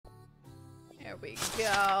There we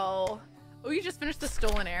go. Oh, you just finished the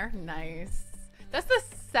Stolen Air? Nice. That's the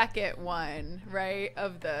second one, right,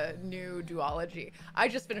 of the new duology. I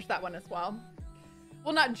just finished that one as well.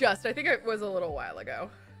 Well, not just. I think it was a little while ago.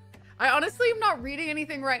 I honestly am not reading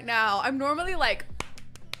anything right now. I'm normally like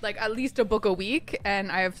at least a book a week, and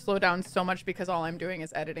I have slowed down so much because all I'm doing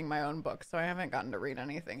is editing my own book, so I haven't gotten to read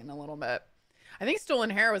anything in a little bit. I think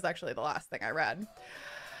Stolen Hair was actually the last thing I read.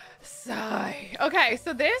 Sigh. Okay,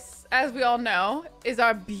 so this, as we all know, is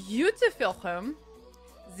our beautiful home,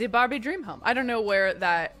 the Barbie Dream Home. I don't know where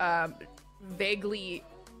that vaguely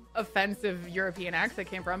offensive European accent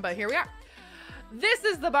came from, but here we are. This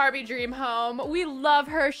is the Barbie Dream Home. We love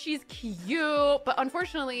her. She's cute, but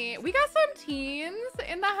unfortunately, we got some teens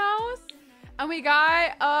in the house, and we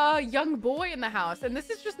got a young boy in the house, and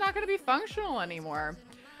this is just not going to be functional anymore.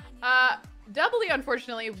 Doubly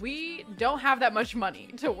unfortunately, we don't have that much money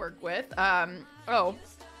to work with. Oh,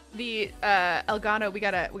 the Elgato, we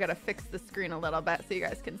gotta fix the screen a little bit so you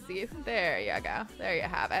guys can see. There you go. There you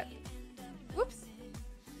have it. Whoops.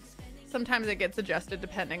 Sometimes it gets adjusted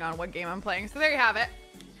depending on what game I'm playing. So there you have it.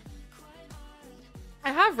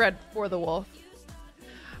 I have read For the Wolf.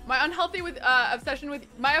 My obsession with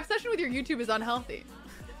your YouTube is unhealthy.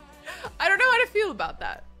 I don't know how to feel about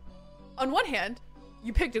that. On one hand,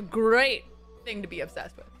 you picked a great thing to be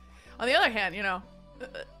obsessed with. On the other hand, you know,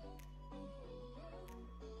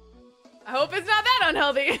 I hope it's not that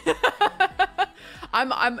unhealthy.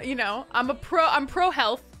 I'm pro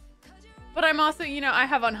health. But I'm also, you know, I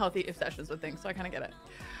have unhealthy obsessions with things, so I kind of get it.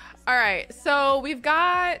 All right, so we've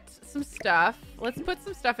got some stuff. Let's put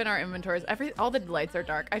some stuff in our inventories. All the lights are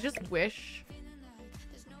dark. I just wish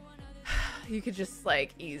you could just,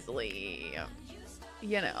 like, easily,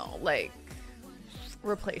 you know, like,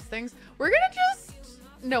 replace things. We're gonna just...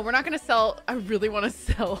 No, we're not gonna sell... I really want to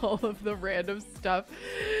sell all of the random stuff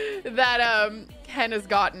that Ken has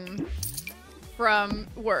gotten from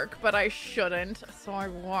work, but I shouldn't, so I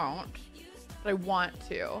won't. But I want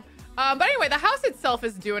to. But anyway, the house itself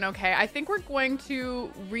is doing okay. I think we're going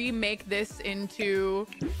to remake this into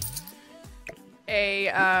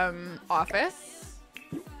a office.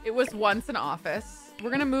 It was once an office.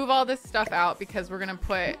 We're gonna move all this stuff out because we're gonna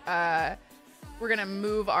put we're gonna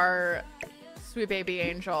move our sweet baby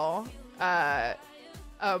angel. Wait,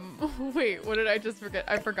 what did I just forget?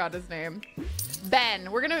 I forgot his name.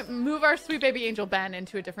 Ben. We're gonna move our sweet baby angel Ben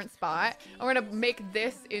into a different spot, and we're gonna make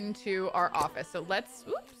this into our office. So let's,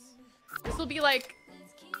 oops. This will be like,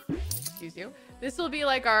 excuse you. This will be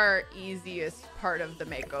like our easiest part of the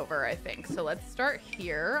makeover, I think. So let's start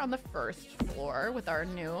here on the first floor with our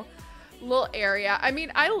new little area. I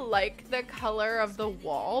mean, I like the color of the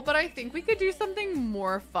wall, but I think we could do something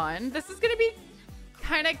more fun. This is gonna be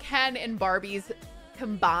kind of Ken and Barbie's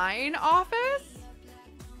combined office.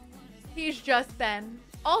 He's just Ben.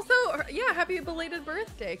 Also, yeah, happy belated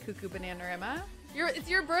birthday, Cuckoo Bananarama. It's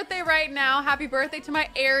your birthday right now. Happy birthday to my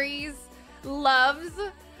Aries loves.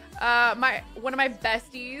 One of my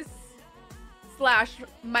besties slash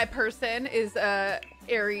my person is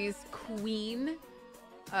Aries queen.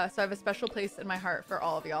 So I have a special place in my heart for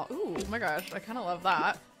all of y'all. Ooh, oh my gosh, I kind of love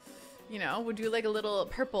that. You know, we'll do like a little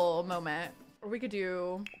purple moment, or we could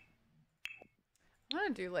do. I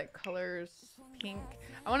want to do like colors, pink.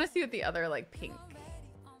 I want to see what the other like pink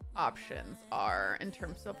options are in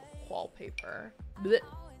terms of wallpaper. Blech.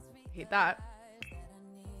 Hate that.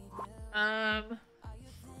 I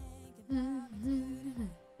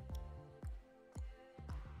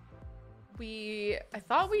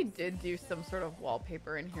thought we did do some sort of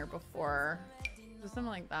wallpaper in here before. Just something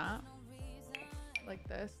like that. Like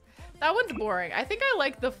this. That one's boring. I think I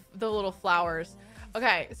like the little flowers.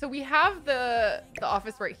 Okay, so we have the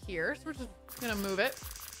office right here, so we're just gonna move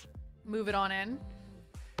it on in.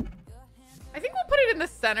 I think we'll put it in the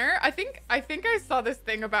center. I think I saw this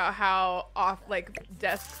thing about how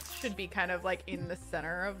desks should be kind of like in the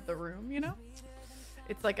center of the room, you know?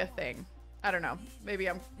 It's like a thing. I don't know. Maybe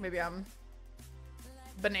I'm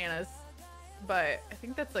bananas, but I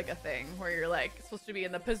think that's like a thing where you're like supposed to be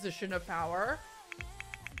in the position of power.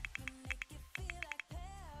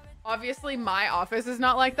 Obviously, my office is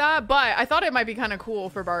not like that, but I thought it might be kind of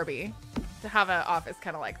cool for Barbie to have an office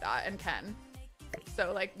kind of like that, and Ken.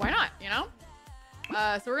 So, like, why not, you know?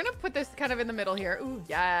 So we're gonna put this kind of in the middle here. Ooh,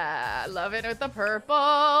 yeah, love it with the purple.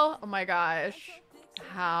 Oh my gosh.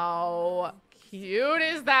 How cute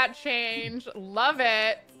is that change? Love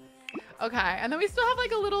it. Okay, and then we still have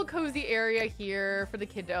like a little cozy area here for the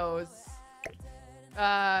kiddos.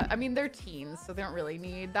 I mean, they're teens, so they don't really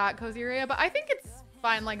need that cozy area, but I think it's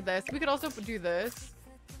fine like this. We could also do this.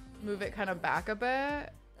 Move it kind of back a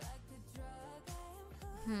bit.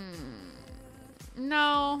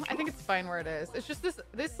 No, I think it's fine where it is. It's just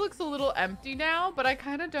this looks a little empty now, but I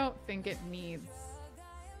kind of don't think it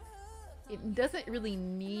doesn't really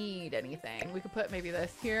need anything. We could put maybe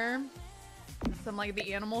this here. Some like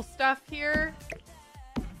the animal stuff here.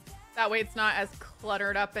 That way it's not as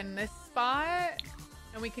cluttered up in this spot.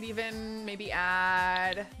 And we could even maybe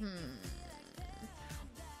add,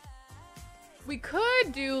 we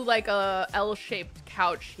could do like a L-shaped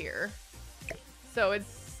couch here. So it's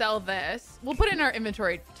sell this. We'll put it in our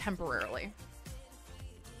inventory temporarily.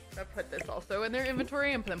 I'll put this also in their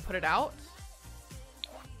inventory and then put it out.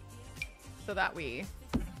 So that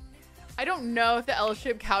I don't know if the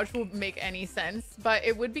L-shaped couch will make any sense, but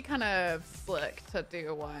it would be kind of slick to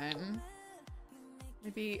do one.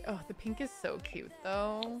 Maybe, oh, the pink is so cute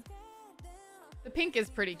though. The pink is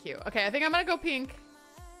pretty cute. Okay, I think I'm gonna go pink.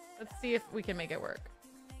 Let's see if we can make it work.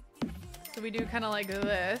 So we do kind of like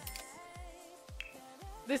this.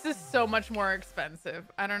 This is so much more expensive.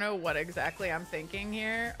 I don't know what exactly I'm thinking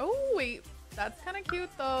here. Oh, wait, that's kind of cute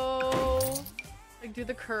though. Like do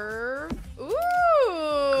the curve.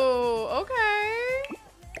 Ooh, okay.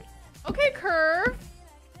 Okay, curve.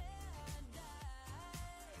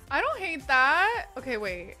 I don't hate that. Okay,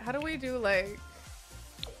 wait, how do we do like,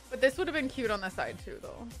 but this would have been cute on the side too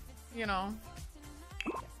though, you know?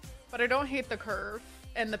 But I don't hate the curve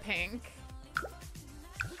and the pink.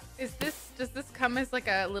 Does this come as like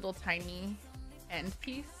a little tiny end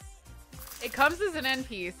piece? It comes as an end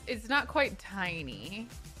piece. It's not quite tiny.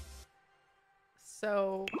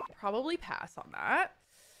 So probably pass on that.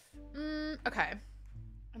 Okay.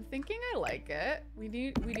 I'm thinking I like it. We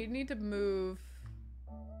need to move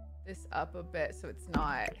this up a bit so it's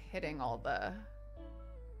not hitting all the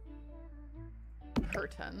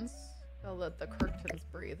curtains. I'll let the curtains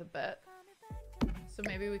breathe a bit. So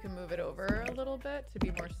maybe we can move it over a little bit to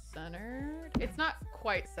be more centered. It's not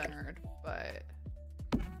quite centered, but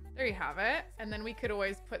there you have it. And then we could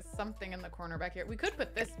always put something in the corner back here. We could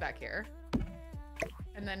put this back here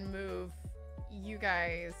and then move you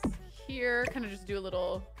guys here. Kind of just do a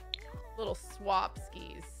little swap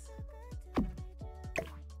skis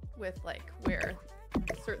with like where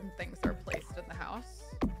certain things are placed in the house.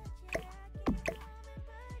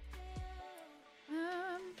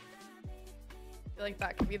 I feel like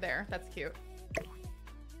that could be there. That's cute.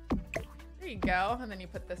 There you go. And then you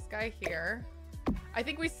put this guy here. I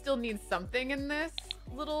think we still need something in this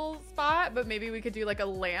little spot, but maybe we could do like a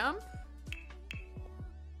lamp.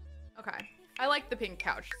 Okay. I like the pink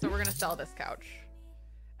couch, so we're gonna sell this couch.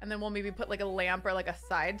 And then we'll maybe put like a lamp or like a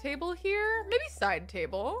side table here. Maybe side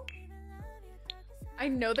table. I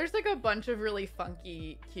know there's like a bunch of really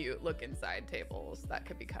funky, cute looking side tables that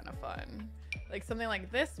could be kind of fun. Like something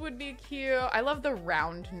like this would be cute. I love the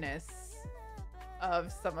roundness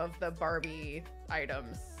of some of the Barbie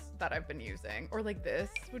items that I've been using. Or like this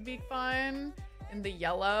would be fun in the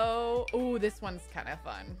yellow. Oh, this one's kind of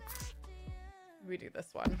fun. We do this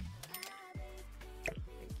one.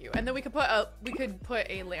 Thank you. And then we could put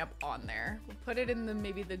a lamp on there. We'll put it in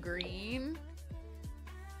maybe the green.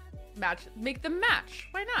 Make them match.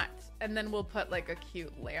 Why not? And then we'll put like a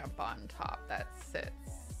cute lamp on top that sits.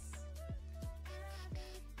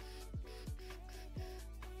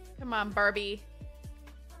 Come on, Barbie.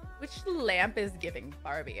 Which lamp is giving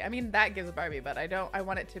Barbie? I mean, that gives Barbie, but I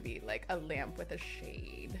want it to be like a lamp with a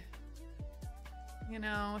shade. You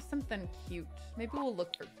know, something cute. Maybe we'll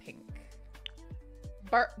look for pink.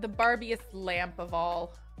 The Barbiest lamp of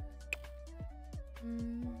all.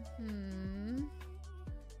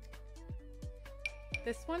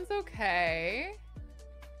 This one's okay.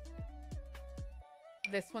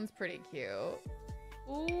 This one's pretty cute.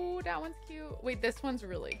 Ooh, that one's cute. Wait, this one's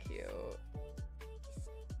really cute.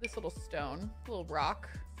 This little stone, little rock.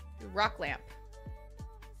 Rock lamp.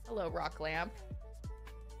 Hello, rock lamp.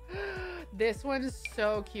 This one's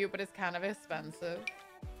so cute, but it's kind of expensive.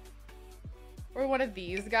 Or one of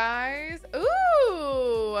these guys. Ooh!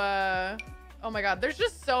 Oh my god, there's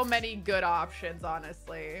just so many good options,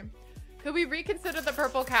 honestly. Could we reconsider the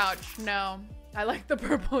purple couch? No. I like the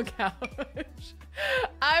purple couch.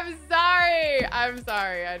 I'm sorry. I'm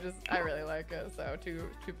sorry. I really like it. So too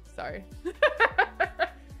sorry.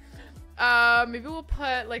 Maybe we'll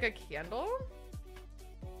put like a candle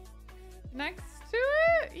next to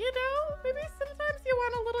it, you know? Maybe sometimes you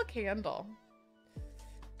want a little candle.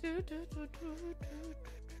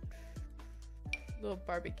 Little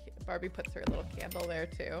Barbie puts her little candle there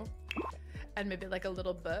too. And maybe like a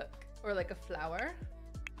little book or like a flower.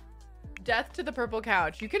 Death to the purple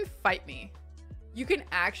couch. You can fight me. You can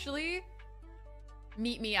actually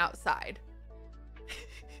meet me outside.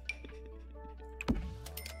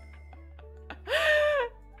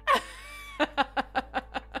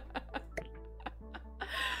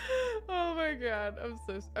 god, I'm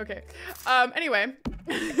so okay. Anyway,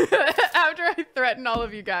 after I threaten all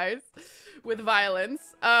of you guys with violence,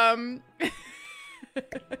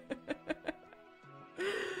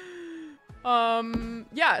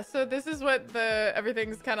 yeah, so this is what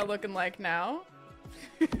everything's kind of looking like now.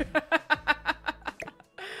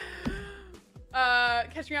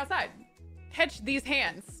 Catch me outside. Catch these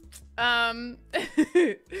hands. And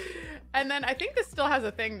then I think this still has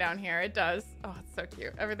a thing down here. It does. Oh, it's so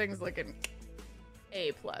cute. Everything's looking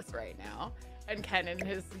A+ right now. And Ken and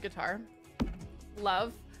his guitar.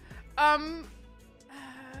 Love.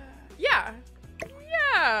 Yeah.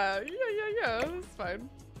 It's fine.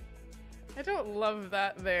 I don't love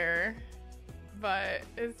that there, but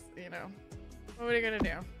it's, you know, what are we gonna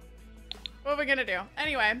do? What are we gonna do?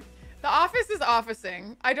 Anyway, the office is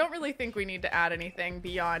officing. I don't really think we need to add anything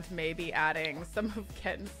beyond maybe adding some of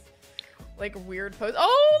Ken's like weird pose.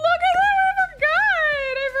 Oh, look at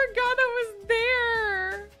that! I forgot that was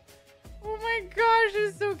there. Oh my gosh,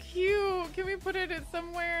 it's so cute. Can we put it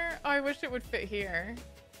somewhere? Oh, I wish it would fit here.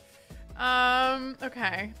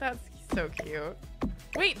 Okay, that's so cute.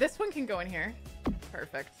 Wait, this one can go in here.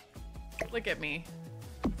 Perfect. Look at me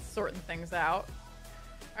sorting things out.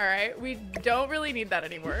 All right, we don't really need that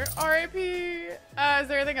anymore. RIP. Is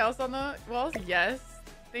there anything else on the walls? Yes.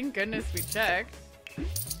 Thank goodness we checked.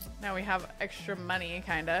 Now we have extra money,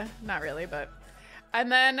 kinda. Not really, but.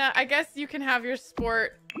 And then I guess you can have your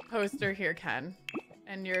sport poster here, Ken.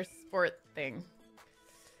 And your sport thing.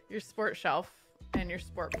 Your sport shelf and your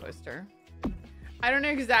sport poster. I don't know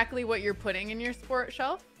exactly what you're putting in your sport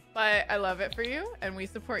shelf, but I love it for you, and we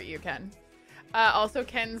support you, Ken. Also,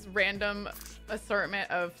 Ken's random assortment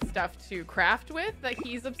of stuff to craft with that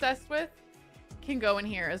he's obsessed with can go in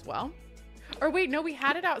here as well. Or wait, no, we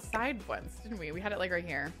had it outside once, didn't we? We had it like right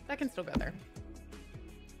here. That can still go there.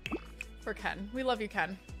 For Ken. We love you,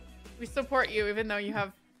 Ken. We support you, even though you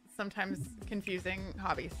have sometimes confusing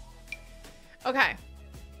hobbies. Okay.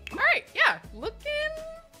 All right, yeah, looking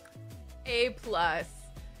A+.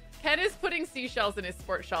 Ken is putting seashells in his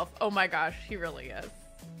sport shelf. Oh my gosh, he really is.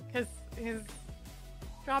 Because his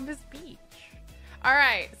job is beach. All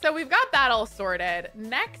right, so we've got that all sorted.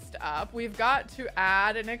 Next up, we've got to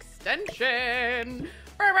add an extension.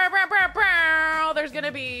 There's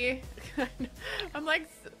gonna be, I'm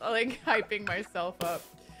like hyping myself up.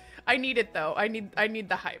 I need it though. I need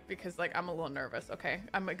the hype because like I'm a little nervous. Okay,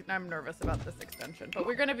 I'm nervous about this extension, but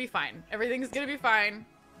we're gonna be fine. Everything's gonna be fine.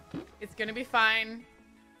 It's gonna be fine.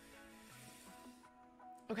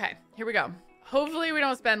 Okay, here we go. Hopefully we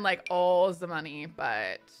don't spend like all the money,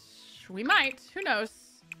 but we might. Who knows?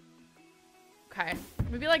 Okay,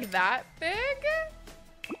 maybe like that big,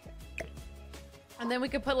 and then we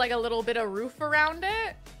could put like a little bit of roof around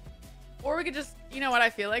it, or we could just, you know what I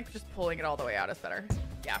feel like, just pulling it all the way out is better.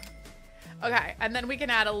 Yeah. Okay, and then we can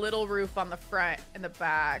add a little roof on the front and the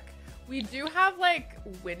back. We do have like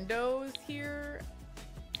windows here,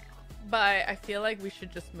 but I feel like we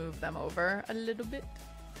should just move them over a little bit.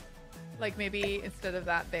 Like maybe instead of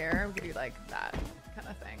that there, we could do like that kind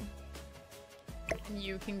of thing. And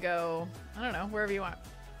you can go, I don't know, wherever you want.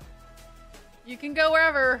 You can go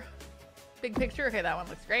wherever. Big picture. Okay, that one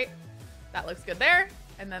looks great. That looks good there.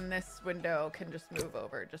 And then this window can just move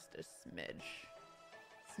over just a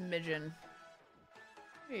smidgen.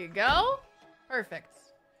 There you go. Perfect.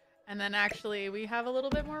 And then actually we have a little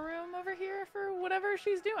bit more room over here for whatever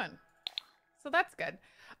she's doing. So that's good.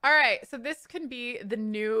 All right, so this can be the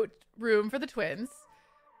new room for the twins,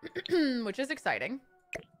 which is exciting.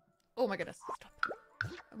 Oh my goodness, stop.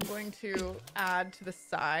 I'm going to add to the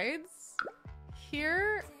sides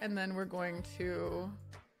here, and then we're going to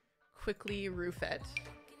quickly roof it.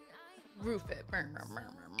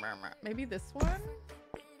 Maybe this one?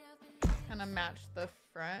 Kind of match the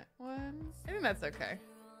front one. I think that's okay.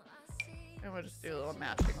 And we'll just do a little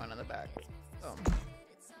matching one in the back. Boom.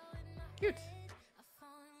 Cute.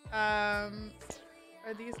 Are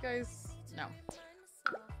these guys? No.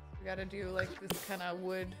 We gotta do like this kind of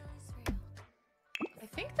wood. I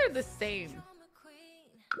think they're the same.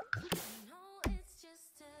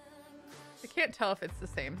 I can't tell if it's the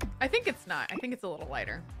same. I think it's not. I think it's a little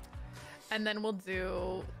lighter. And then we'll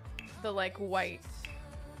do the like white.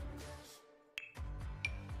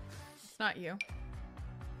 It's not you. Okay,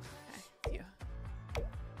 it's you.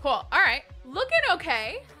 Cool. All right. Looking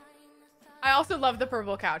okay. I also love the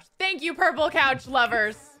purple couch. Thank you, purple couch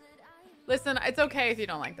lovers. Listen, it's okay if you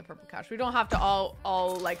don't like the purple couch. We don't have to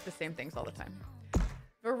all like the same things all the time.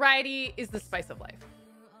 Variety is the spice of life.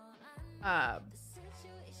 And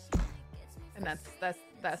that's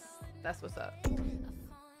what's up.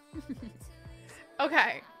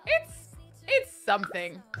 Okay, it's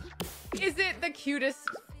something. Is it the cutest,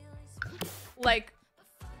 like,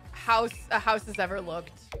 house a house has ever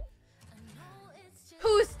looked?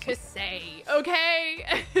 Who's to say, okay?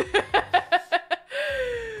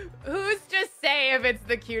 Who's to say if it's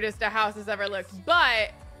the cutest a house has ever looked?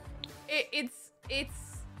 But it's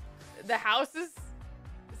the house is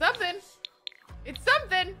something. It's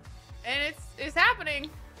something, and it's happening.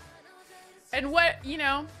 And what, you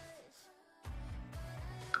know?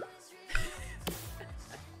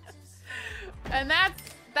 And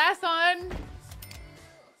that's on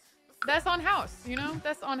House, you know?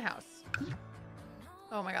 That's on House.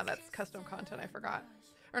 Oh my god, that's custom content, I forgot.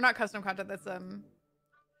 Or not custom content, that's oh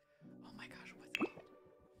my gosh, what's it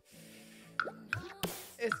called?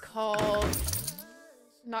 It's called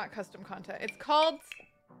not custom content. It's called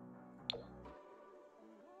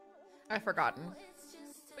I've forgotten.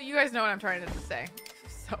 But you guys know what I'm trying to say.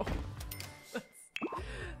 So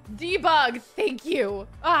debug, thank you.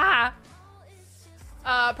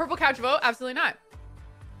 Purple couch vote, absolutely not.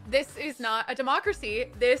 This is not a democracy.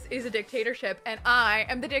 This is a dictatorship, and I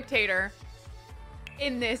am the dictator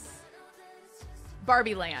in this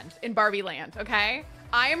Barbie land, okay?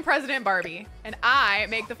 I am President Barbie, and I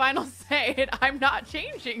make the final say, and I'm not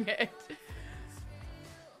changing it.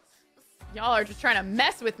 Y'all are just trying to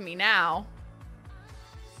mess with me now.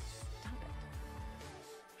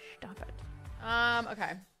 Stop it.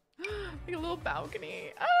 Okay. Like a little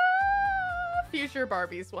balcony. Future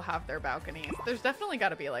Barbies will have their balconies. There's definitely got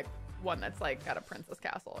to be like one that's like got a princess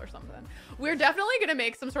castle or something. We're definitely gonna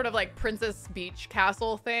make some sort of like princess beach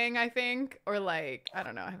castle thing, I think, or like I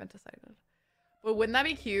don't know. I haven't decided. But wouldn't that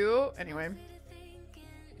be cute? Anyway,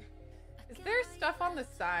 is there stuff on the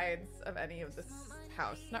sides of any of this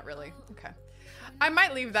house? Not really. Okay, I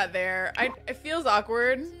might leave that there. It feels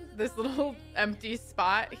awkward, this little empty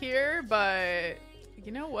spot here, but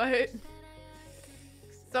you know what?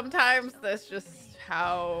 Sometimes that's just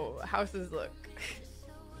how houses look.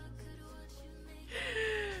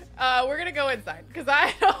 We're gonna go inside because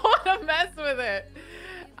I don't want to mess with it.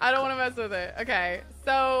 I don't want to mess with it. Okay,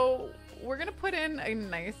 so we're gonna put in a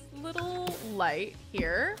nice little light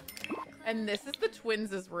here. And this is the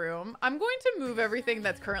twins' room. I'm going to move everything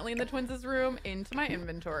that's currently in the twins' room into my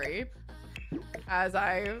inventory, as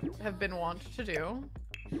I have been wont to do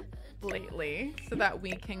lately, so that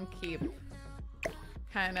we can keep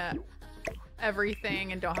kind of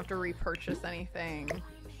everything and don't have to repurchase anything.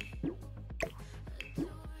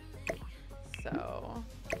 So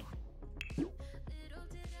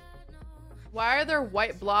why are there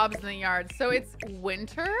white blobs in the yard? So it's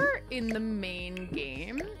winter in the main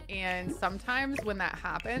game, and sometimes when that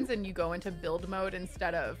happens and you go into build mode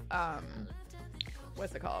instead of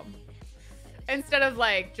what's it called, instead of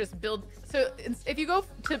like just build, so if you go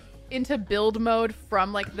into build mode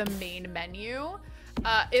from like the main menu,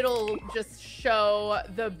 it'll just show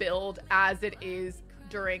the build as it is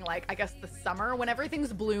during like, I guess the summer when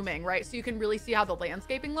everything's blooming, right? So you can really see how the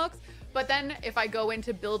landscaping looks. But then if I go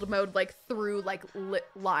into build mode, like through like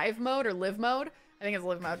live mode or live mode, I think it's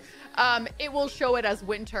live mode, it will show it as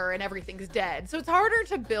winter and everything's dead. So it's harder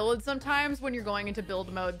to build sometimes when you're going into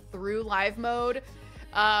build mode through live mode,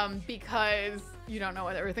 because you don't know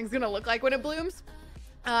what everything's gonna look like when it blooms.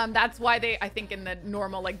 That's why I think in the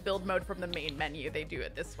normal like build mode from the main menu, they do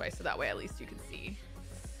it this way. So that way at least you can see.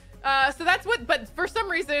 So that's what, but for some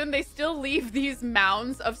reason they still leave these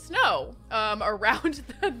mounds of snow, around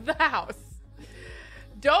the house.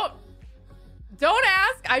 Don't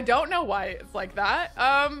ask. I don't know why it's like that.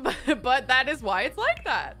 But that is why it's like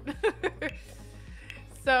that.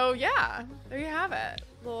 So yeah, there you have it.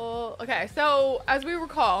 Okay. So as we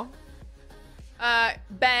recall,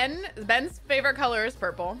 Ben's favorite color is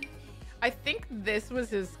purple. I think this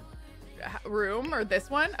was his room, or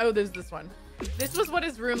this one. Oh, there's this one. This was what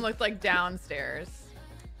his room looked like downstairs.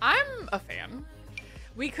 I'm a fan.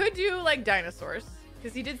 We could do like dinosaurs,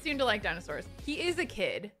 because he did seem to like dinosaurs. He is a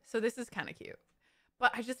kid, so this is kind of cute.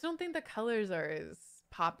 But I just don't think the colors are as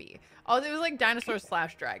poppy. Oh, it was like dinosaurs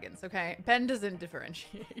 / dragons, okay? Ben doesn't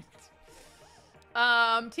differentiate.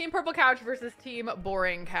 Team purple couch versus team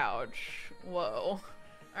boring couch. Whoa. All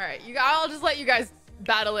right, I'll just let you guys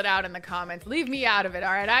battle it out in the comments. Leave me out of it,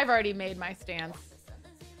 all right? I've already made my stance.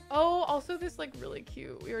 Oh, also this like really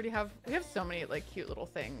cute. We have so many like cute little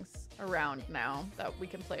things around now that we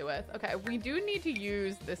can play with. Okay, we do need to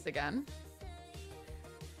use this again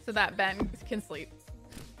so that Ben can sleep.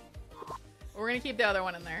 We're gonna keep the other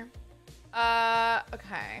one in there.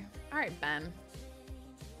 Okay. All right, Ben.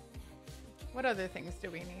 What other things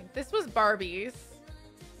do we need? This was Barbie's.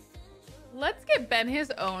 Let's get Ben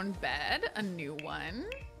his own bed, a new one.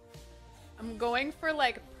 I'm going for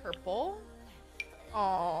like purple.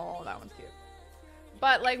 Oh, that one's cute.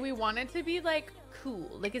 But like we want it to be like cool.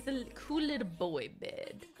 Like it's a cool little boy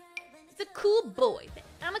bed. It's a cool boy bed.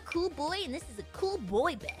 I'm a cool boy and this is a cool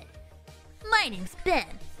boy bed. My name's Ben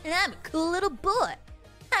and I'm a cool little boy.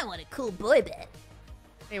 I want a cool boy bed.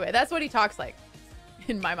 Anyway, that's what he talks like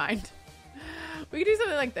in my mind. We could do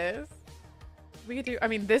something like this. We could do, I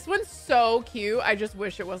mean, this one's so cute. I just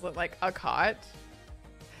wish it wasn't like a cot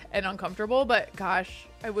and uncomfortable, but gosh,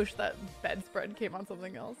 I wish that bedspread came on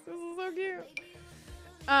something else. This is so cute.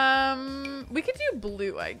 We could do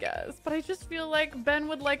blue, I guess, but I just feel like Ben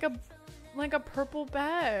would like a purple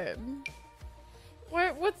bed.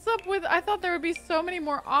 What's up with, I thought there would be so many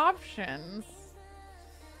more options.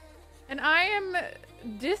 And I am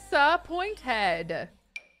disappointed. I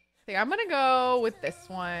think I'm gonna go with this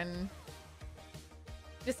one.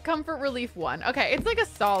 Discomfort relief one. Okay, it's like a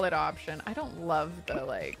solid option. I don't love the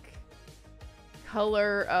like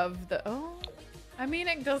color of the, oh, I mean,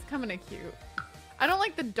 it does come in a cute. I don't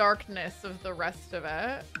like the darkness of the rest of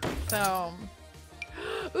it. So,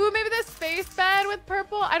 ooh, maybe the space bed with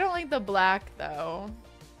purple. I don't like the black though.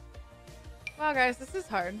 Wow, guys, this is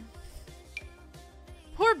hard.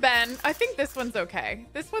 Poor Ben. I think this one's okay.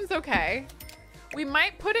 This one's okay. We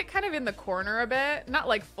might put it kind of in the corner a bit. Not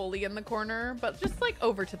like fully in the corner, but just like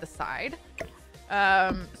over to the side.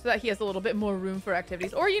 So that he has a little bit more room for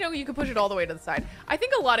activities. Or, you know, you could push it all the way to the side. I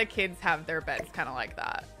think a lot of kids have their beds kind of like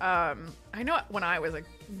that. I know when I was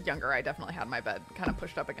younger, I definitely had my bed kind of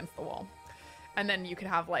pushed up against the wall. And then you could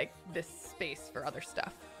have like this space for other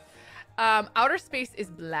stuff. Outer space is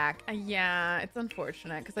black. Yeah, it's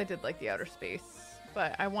unfortunate because I did like the outer space.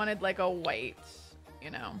 But I wanted like a white,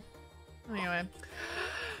 you know. Anyway.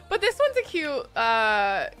 But this one's a cute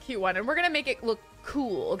one. And we're going to make it look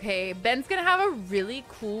cool, okay? Ben's going to have a really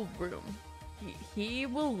cool room. He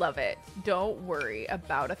will love it. Don't worry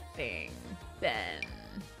about a thing, Ben.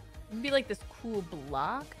 Maybe like this cool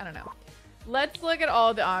block. I don't know. Let's look at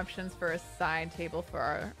all the options for a side table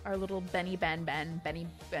for our little Benny Ben. Dun, dun,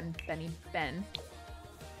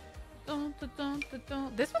 dun, dun,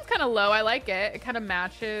 dun. This one's kind of low. I like it. It kind of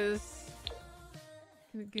matches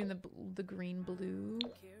the green blue.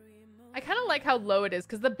 I kind of like how low it is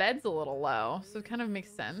because the bed's a little low. So it kind of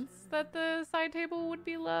makes sense that the side table would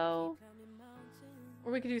be low.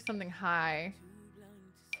 Or we could do something high.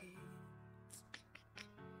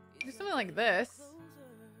 Do something like this.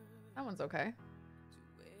 That one's okay.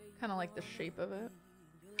 Kind of like the shape of it.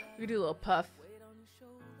 We could do a little puff.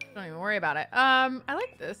 Don't even worry about it. I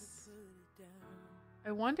like this.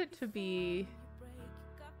 I want it to be...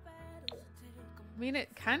 I mean,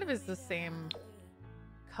 it kind of is the same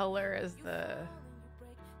color as the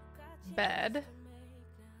bed.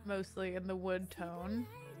 Mostly in the wood tone.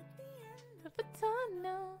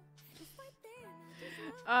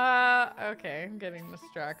 Okay, I'm getting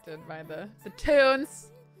distracted by the tunes.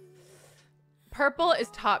 Purple is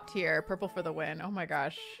top tier. Purple for the win. Oh my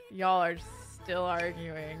gosh. Y'all are still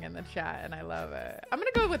arguing in the chat and I love it. I'm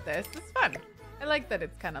gonna go with this. It's fun. I like that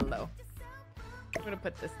it's kind of low. I'm gonna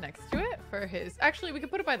put this next to it for his... Actually, we could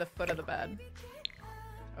put it by the foot of the bed.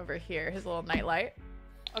 Over here, his little nightlight.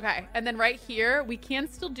 Okay, and then right here, we can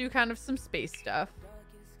still do kind of some space stuff.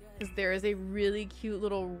 Because there is a really cute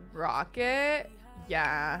little rocket.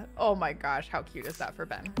 Yeah. Oh my gosh, how cute is that for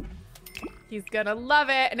Ben? He's gonna love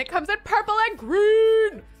it. And it comes in purple and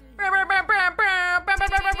green.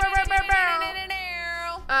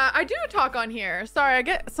 I do talk on here. Sorry,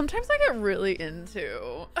 sometimes I get really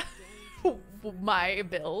into my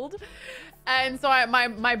build. And so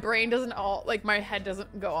my brain doesn't my head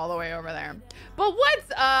doesn't go all the way over there. But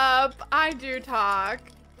what's up? I do talk.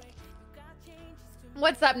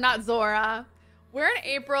 What's up, not Zora? We're in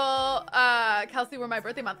April. Kelsey, we're my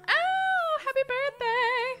birthday month. Oh, happy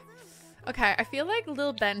birthday. Okay, I feel like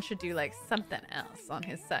Lil Ben should do like something else on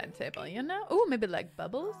his side table, you know? Oh, maybe like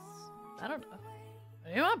bubbles? I don't know.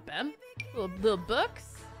 What do you want, Ben? Little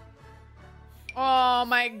books? Oh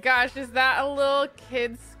my gosh, is that a little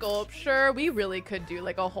kid sculpture? We really could do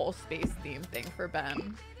like a whole space theme thing for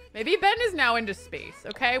Ben. Maybe Ben is now into space,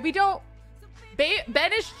 okay?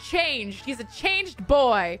 Ben is changed. He's a changed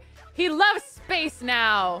boy. He loves space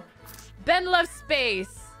now. Ben loves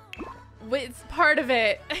space. It's part of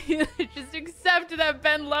it. Just accept that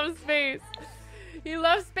Ben loves space. He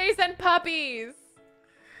loves space and puppies.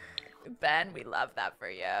 Ben, we love that for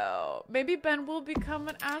you. Maybe Ben will become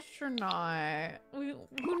an astronaut.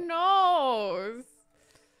 Who knows?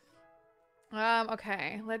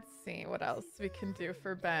 Okay, let's see what else we can do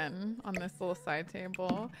for Ben on this little side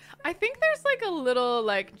table. I think there's like a little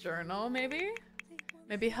like journal, maybe.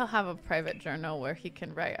 Maybe he'll have a private journal where he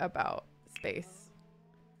can write about space.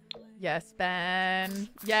 Yes, Ben.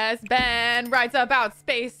 Yes, Ben writes about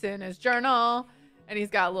space in his journal. And he's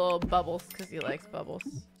got little bubbles because he likes bubbles.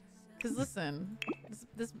 Because listen,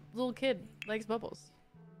 this little kid likes bubbles.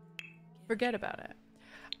 Forget about it.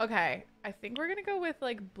 Okay, I think we're going to go with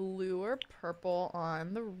like blue or purple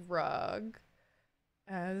on the rug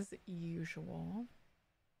as usual.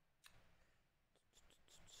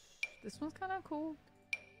 This one's kind of cool.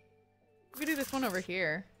 We could do this one over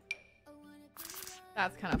here.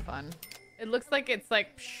 That's kind of fun. It looks like it's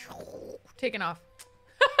like taken off.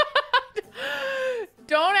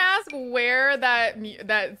 Don't ask where that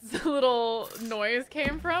little noise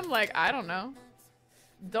came from. Like, I don't know.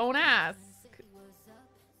 Don't ask.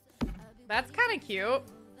 That's kind of cute.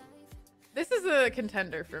 This is a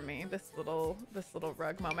contender for me. This little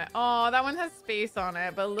rug moment. Oh, that one has space on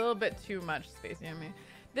it, but a little bit too much space. You know what I mean?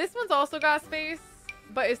 This one's also got space,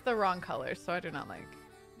 but it's the wrong color, so I do not like.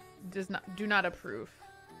 Do not approve.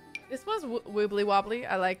 This one's wibbly wobbly.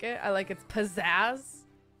 I like it. I like its pizzazz.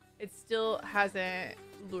 It still hasn't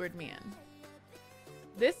lured me in.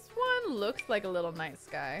 This one looks like a little night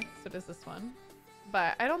sky. So does this one.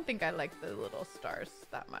 But I don't think I like the little stars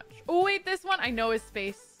that much. Oh wait, this one I know is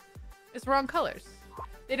space. It's wrong colors.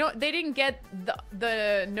 They didn't get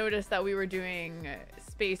the notice that we were doing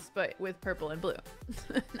space but with purple and blue.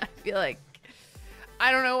 I feel like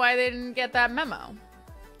I don't know why they didn't get that memo.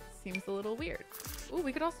 Seems a little weird. Ooh,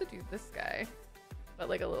 we could also do this guy, but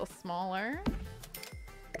like a little smaller.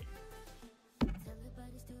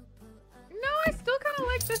 No, I still kind of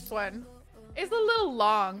like this one. It's a little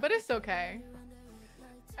long, but it's okay.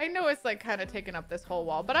 I know it's like kind of taking up this whole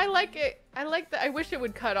wall, but I like it. I like that. I wish it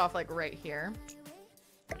would cut off like right here.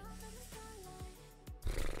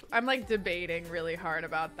 I'm like debating really hard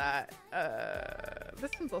about that.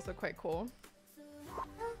 This one's also quite cool.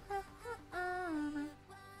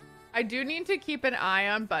 I do need to keep an eye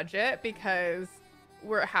on budget because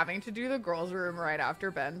we're having to do the girls' room right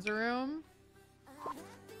after Ben's room.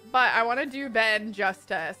 But I want to do Ben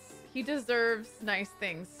justice. He deserves nice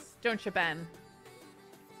things, don't you, Ben?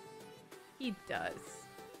 He does.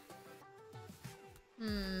 All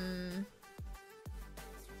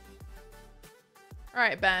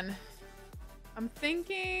right, Ben. I'm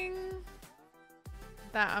thinking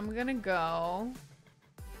that I'm gonna go.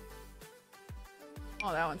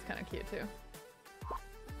 Oh, that one's kind of cute too.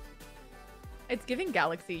 It's giving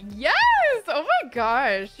Galaxy. Yes! Oh my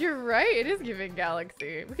gosh, you're right. It is giving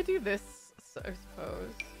Galaxy. We could do this, I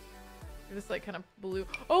suppose. Do this like kind of blue.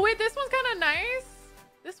 Oh wait, this one's kind of nice.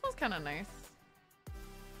 This one's kind of nice.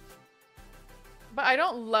 But I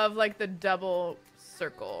don't love like the double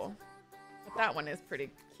circle. But that one is pretty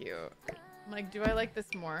cute. I'm like, do I like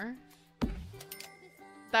this more?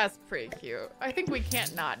 That's pretty cute. I think we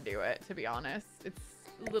can't not do it, to be honest. It's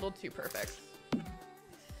a little too perfect.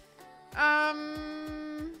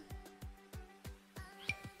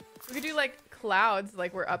 We could do like clouds,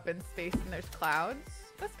 like we're up in space and there's clouds.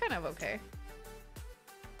 That's kind of okay.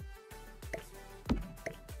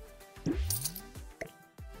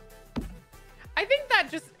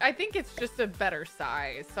 I think it's just a better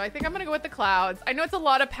size. So I think I'm gonna go with the clouds. I know it's a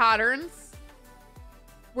lot of patterns.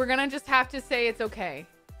 We're gonna just have to say it's okay.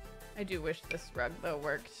 I do wish this rug though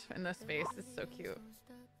worked in the space. It's so cute.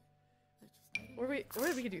 Or we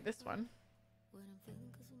could do this one.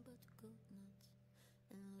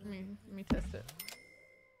 Let me test it.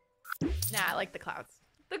 Nah, I like the clouds.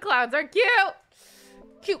 The clouds are cute.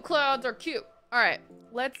 Cute clouds are cute. All right,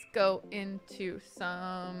 let's go into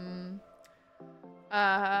some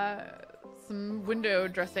window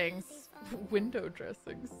dressings. Window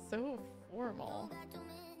dressings, so formal.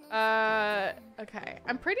 Okay,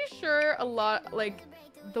 I'm pretty sure a lot, like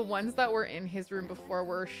the ones that were in his room before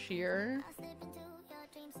were sheer.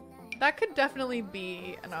 That could definitely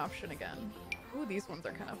be an option again. Ooh, these ones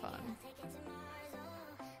are kind of fun.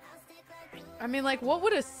 I mean, like, what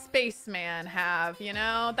would a spaceman have, you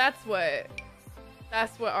know? That's what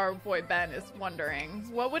our boy Ben is wondering.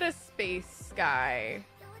 What would a space guy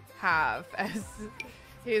have as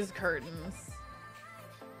his curtains?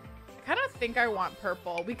 I kind of think I want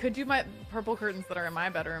purple. We could do my purple curtains that are in my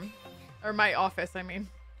bedroom. Or my office, I mean.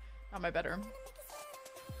 Not my bedroom.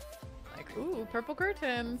 Like, ooh, purple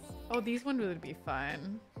curtains. Oh, these ones would be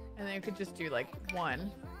fun. And then you could just do like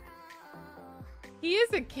one. He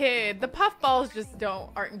is a kid. The puff balls just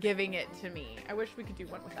aren't giving it to me. I wish we could do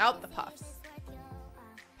one without the puffs.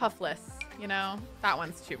 Puffless, you know? That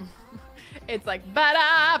one's too. It's like,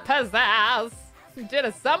 ba-da, pizzazz.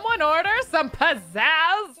 Did someone order some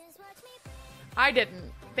pizzazz? I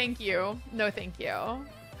didn't. Thank you. No, thank you.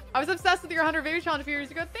 I was obsessed with your 100 video challenge a few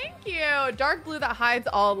years ago. Thank you. Dark blue that hides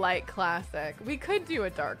all light, classic. We could do a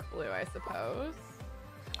dark blue, I suppose.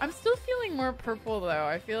 I'm still feeling more purple though.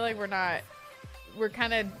 I feel like we're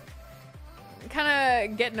kind of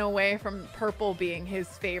getting away from purple being his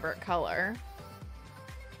favorite color.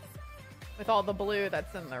 With all the blue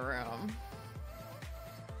that's in the room.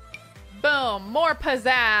 Boom, more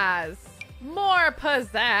pizzazz. More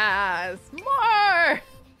pizzazz. More.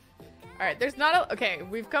 All right, there's not a, okay,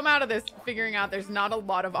 we've come out of this figuring out there's not a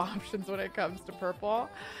lot of options when it comes to purple.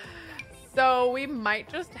 So we might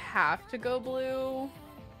just have to go blue,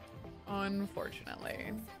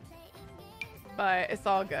 unfortunately. But it's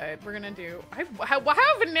all good. We're gonna do, how have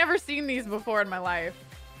I never seen these before in my life?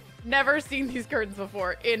 Never seen these curtains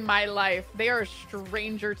before in my life. They are a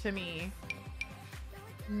stranger to me.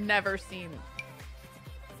 Never seen,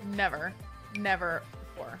 never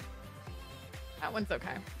before. That one's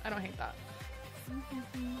okay. I don't hate that.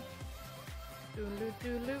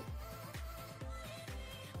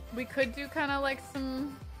 We could do kind of like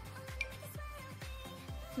some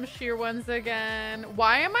sheer ones again.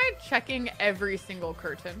 Why am I checking every single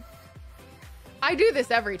curtain? I do this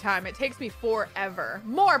every time. It takes me forever.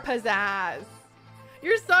 More pizzazz.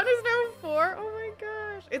 Your son is now 4. Oh my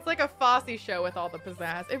gosh. It's like a Fosse show with all the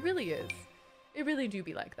pizzazz. It really is. It really do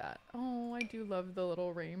be like that. Oh, I do love the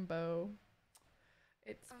little rainbow.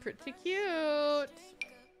 It's pretty cute.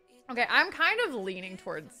 Okay, I'm kind of leaning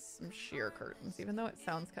towards some sheer curtains, even though it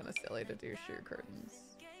sounds kind of silly to do sheer curtains.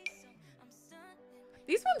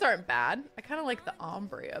 These ones aren't bad. I kind of like the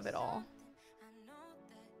ombre of it all.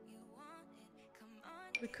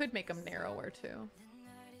 We could make them narrower too.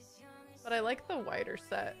 But I like the wider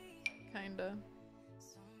set, kinda.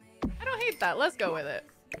 I don't hate that. Let's go with it.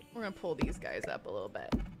 We're gonna pull these guys up a little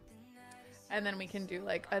bit. And then we can do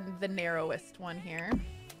like the narrowest one here.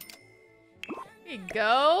 There you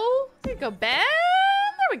go. There you go, Ben.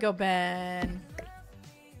 There we go, Ben.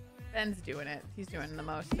 Ben's doing it. He's doing the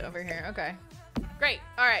most over here. Okay. Great.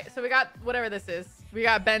 All right. So we got whatever this is. We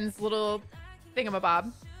got Ben's little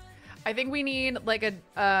thingamabob. I think we need like a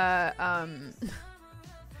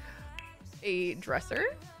dresser,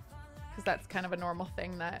 because that's kind of a normal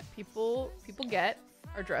thing that people get,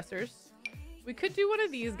 are dressers. We could do one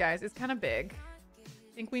of these guys. It's kind of big.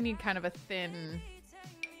 I think we need kind of a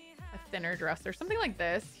thinner dresser, something like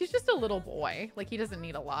this. He's just a little boy. Like, he doesn't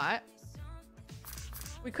need a lot.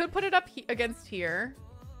 We could put it up against here.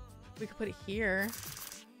 We could put it here.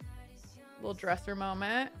 Little dresser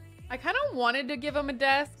moment. I kind of wanted to give him a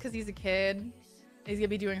desk because he's a kid. He's gonna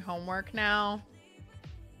be doing homework now.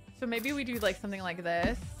 So maybe we do like something like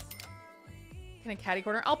this. Kind of catty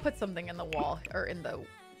corner. I'll put something in the wall or in the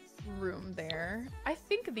room there. I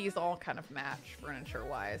think these all kind of match furniture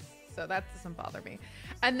wise, so that doesn't bother me.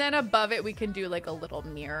 And then above it we can do like a little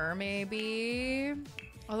mirror maybe.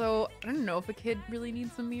 Although I don't know if a kid really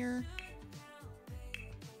needs a mirror.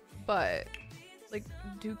 But like,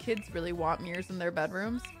 do kids really want mirrors in their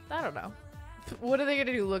bedrooms? I don't know. What are they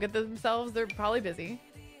gonna do? Look at themselves? They're probably busy.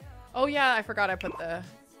 Oh yeah, I forgot I put the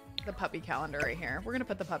puppy calendar right here. We're gonna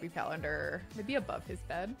put the puppy calendar maybe above his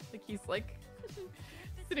bed. Like, he's like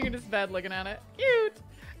sitting in his bed looking at it. Cute.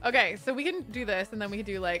 Okay, so we can do this, and then we can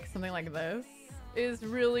do like something like this. Is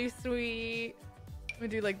really sweet. We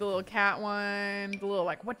do like the little cat one, the little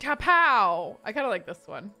like what pow. I kind of like this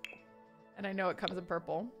one, and I know it comes in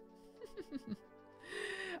purple.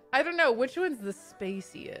 I don't know which one's the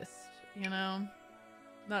spaciest, you know?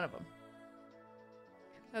 None of them.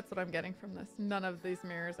 That's what I'm getting from this. None of these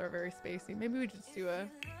mirrors are very spacey. Maybe we just do a...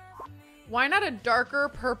 Why not a darker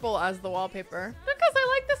purple as the wallpaper? Because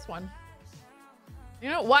I like this one. You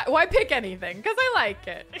know, why pick anything? Because I like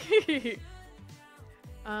it.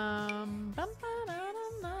 I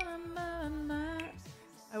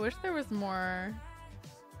wish there was more,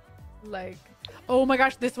 like... Oh my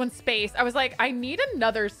gosh, this one's space. I was like, I need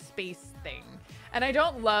another space thing. And I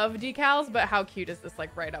don't love decals, but how cute is this,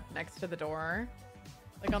 like, right up next to the door?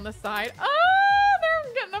 Like, on the side. Oh,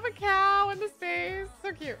 they're getting up a cow in the space.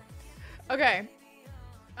 So cute. Okay.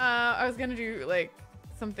 I was gonna do, like,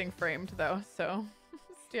 something framed, though, so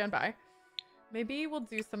stand by. Maybe we'll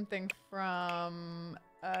do something from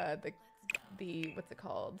the what's it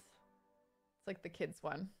called? It's like the kids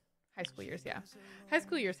one. High School Years, yeah. High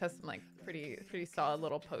School Years has some like pretty solid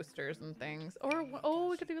little posters and things. Or oh,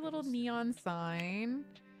 we could do a little neon sign.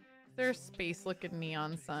 Is there a space looking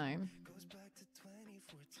neon sign?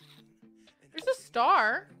 There's a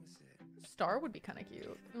star. Star would be kind of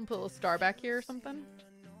cute. We can put a little star back here or something.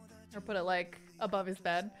 Or put it like above his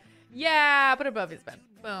bed. Yeah, put it above his bed.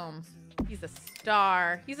 Boom. He's a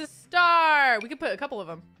star. He's a star. We could put a couple of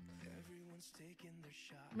them.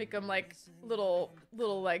 Make them like little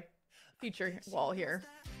like feature wall here.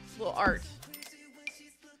 Little art.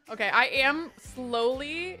 Okay, I am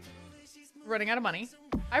slowly running out of money.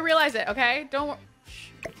 I realize it, okay? Don't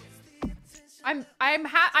I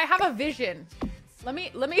have a vision. Let me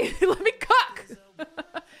cook.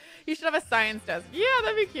 You should have a science desk. Yeah,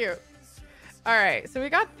 that'd be cute. All right, so we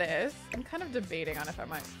got this. I'm kind of debating on if I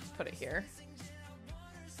might put it here.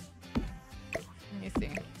 Let me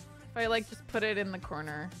see. If I like just put it in the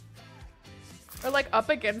corner. Or like up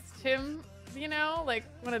against him, you know? Like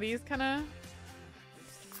one of these kind of.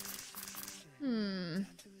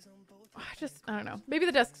 I don't know. Maybe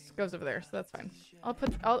the desk goes over there, so that's fine.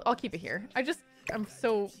 I'll keep it here. I'm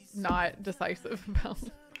so not decisive about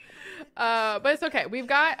but it's okay. We've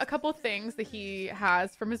got a couple things that he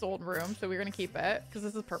has from his old room, so we're gonna keep it because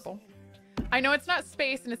this is purple. I know it's not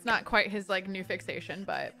space and it's not quite his like new fixation,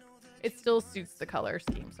 but it still suits the color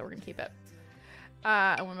scheme, so we're gonna keep it.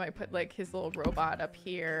 And we might put like his little robot up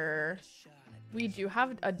here. We do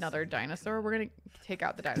have another dinosaur. We're gonna take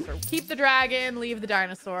out the dinosaur. Keep the dragon, leave the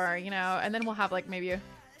dinosaur, you know, and then we'll have like maybe a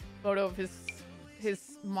photo of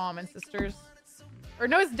his mom and sisters. Or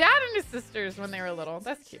no, his dad and his sisters when they were little.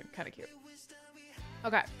 That's cute, kind of cute.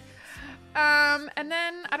 Okay. And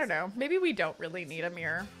then, I don't know, maybe we don't really need a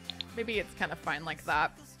mirror. Maybe it's kind of fine like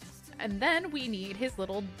that. And then we need his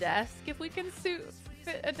little desk. If we can fit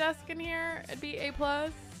a desk in here, it'd be A+.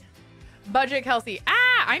 Budget, Kelsey.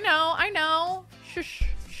 Ah, I know. Shush,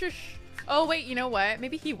 shush. Oh, wait, you know what?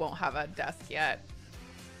 Maybe he won't have a desk yet.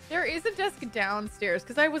 There is a desk downstairs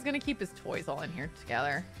because I was going to keep his toys all in here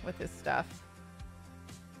together with his stuff.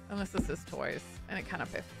 And this is his toys, and it kind of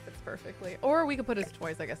fits perfectly. Or we could put his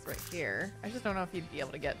toys, I guess, right here. I just don't know if he'd be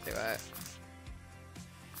able to get to it.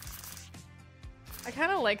 I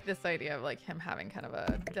kind of like this idea of like him having kind of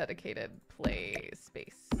a dedicated play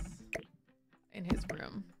space in his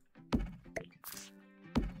room.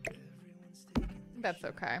 That's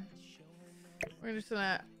okay. We're just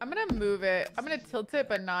gonna, I'm gonna move it. I'm gonna tilt it,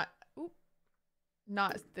 but not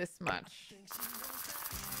this much.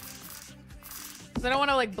 I don't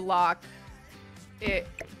want to like block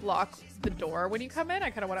the door when you come in.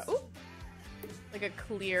 I kind of want to, like a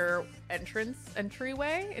clear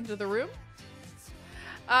entryway into the room.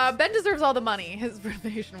 Ben deserves all the money his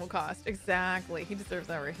renovation will cost. Exactly. He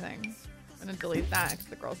deserves everything. I'm going to delete that because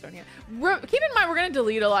the girls don't need it. Keep in mind, we're going to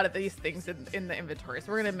delete a lot of these things in the inventory.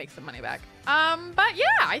 So we're going to make some money back. But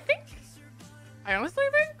yeah, I honestly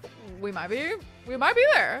think we might be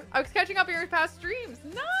there. I was catching up on your past streams.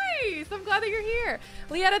 Nice. I'm glad that you're here.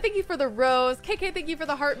 Leanna, thank you for the rose. KK, thank you for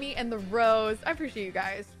the heart meat and the rose. I appreciate you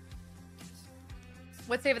guys.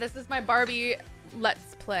 What's save? This is my Barbie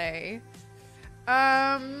Let's Play.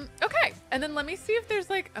 Okay. And then let me see if there's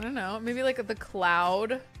like, I don't know, maybe like the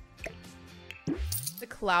cloud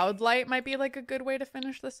light might be like a good way to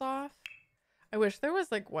finish this off. I wish there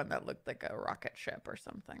was like one that looked like a rocket ship or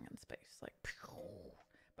something in space. Like,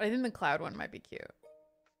 but I think the cloud one might be cute.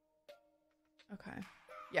 Okay.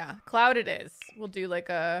 Yeah, cloud it is. We'll do like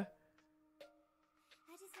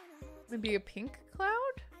maybe a pink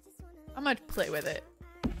cloud? I'm gonna play with it.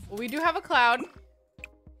 Well, we do have a cloud.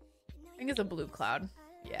 I think it's a blue cloud.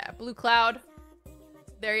 Yeah, blue cloud.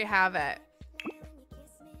 There you have it.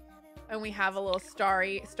 And we have a little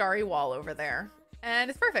starry wall over there. And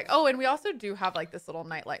it's perfect. Oh, and we also do have like this little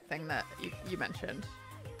nightlight thing that you mentioned.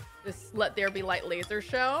 This Let There Be Light laser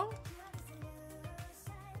show.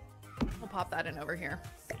 We'll pop that in over here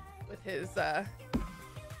with his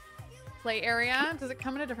play area. Does it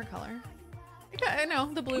come in a different color? Yeah, I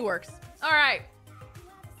know, the blue works. All right.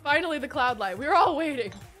 Finally, the cloud light. We were all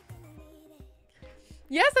waiting.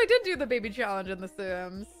 Yes, I did do the baby challenge in The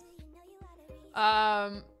Sims.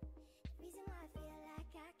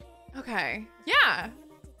 Okay. Yeah.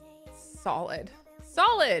 Solid.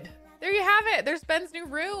 There you have it. There's Ben's new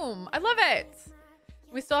room. I love it.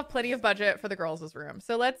 We still have plenty of budget for the girls' room.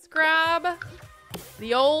 So let's grab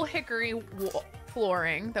the old hickory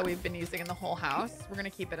flooring that we've been using in the whole house. We're going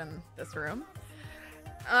to keep it in this room.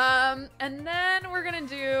 And then we're going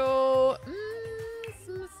to do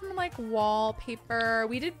some like wallpaper.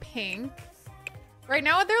 We did pink. Right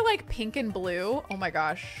now they're like pink and blue. Oh my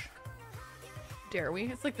gosh. Dare we?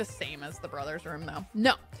 It's like the same as the brothers' room though.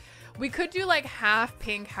 No, we could do like half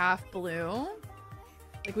pink, half blue.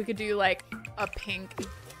 Like we could do like a pink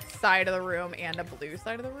side of the room and a blue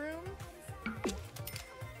side of the room.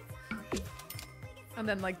 And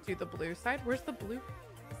then like do the blue side. Where's the blue?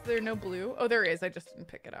 Is there no blue? Oh, there is. I just didn't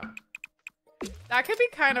pick it up. That could be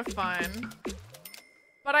kind of fun.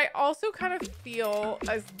 But I also kind of feel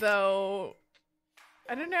as though,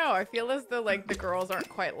 I don't know. I feel as though like the girls aren't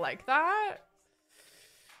quite like that.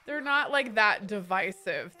 They're not like that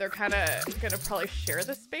divisive. They're kind of gonna probably share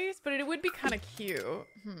the space, but it would be kind of cute.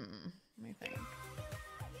 Let me think.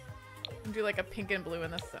 Do like a pink and blue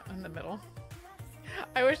in the middle.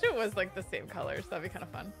 I wish it was like the same colors. That'd be kind of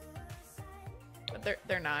fun. But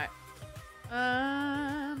they're not.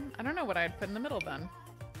 I don't know what I'd put in the middle then.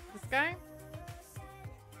 This guy?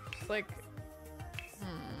 Just like,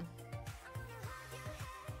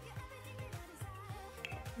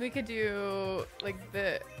 We could do like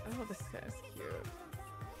oh, this guy's cute.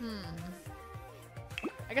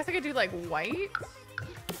 I guess I could do like white.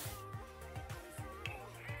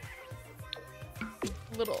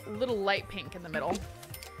 Little light pink in the middle.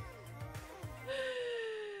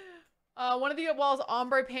 One of the walls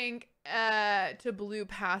ombre pink to blue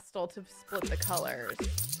pastel to split the colors.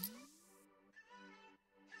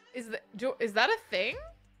 Is that a thing?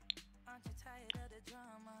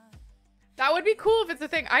 That would be cool if it's a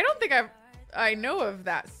thing. I don't think I know of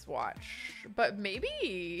that swatch, but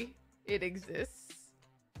maybe it exists.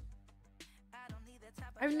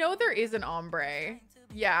 I know there is an ombre.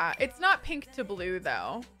 Yeah, it's not pink to blue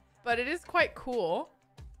though, but it is quite cool.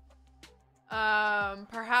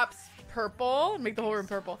 Perhaps purple, make the whole room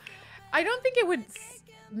purple. I don't think it would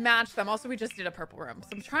match them. Also, we just did a purple room, so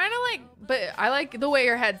I'm trying to like, but I like the way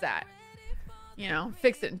your head's at. You know,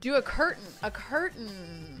 fix it. Do a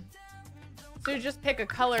curtain. So just pick a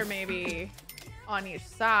color maybe on each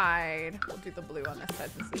side. We'll do the blue on this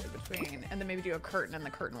side since it's in between, and then maybe do a curtain, and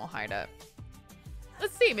the curtain will hide it.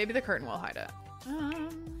 Let's see, maybe the curtain will hide it.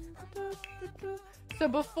 So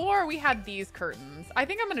before we had these curtains, I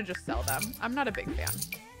think I'm gonna just sell them. I'm not a big fan.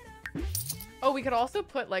 Oh, we could also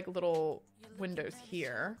put like little windows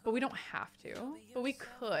here, but we don't have to, but we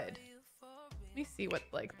could. Let me see what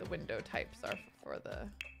like the window types are for the,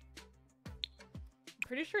 I'm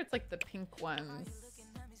pretty sure it's like the pink ones.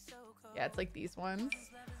 Yeah, it's like these ones.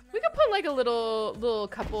 We could put like a little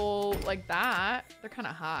couple like that. They're kind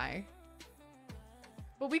of high,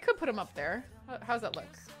 but we could put them up there. How's that look?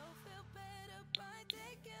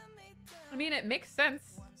 I mean, it makes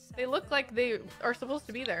sense. They look like they are supposed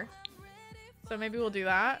to be there. So maybe we'll do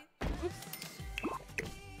that. Oops.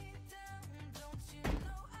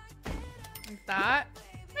 Like that.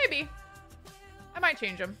 Maybe. I might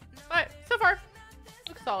change them. But so far,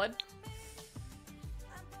 looks solid.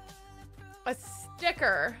 A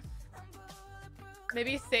sticker.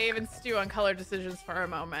 Maybe save and stew on color decisions for a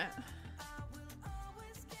moment.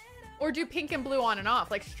 Or do pink and blue on and off,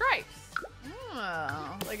 like stripes.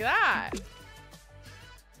 Oh, like that.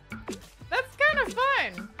 That's kind of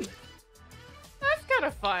fun. That's kind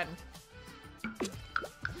of fun.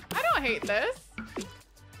 I don't hate this.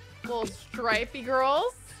 Little stripey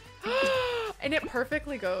girls. And it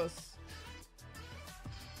perfectly goes.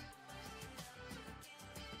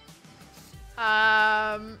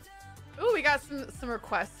 Ooh, we got some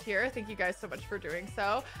requests here. Thank you guys so much for doing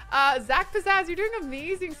so. Zach Pizzazz, you're doing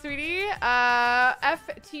amazing, sweetie.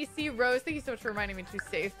 FTC Rose, thank you so much for reminding me to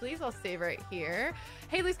save, please. I'll save right here.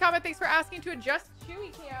 Haley's comment, thanks for asking to adjust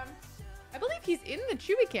Chewy Cam. I believe he's in the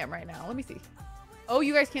Chewy Cam right now. Let me see. Oh,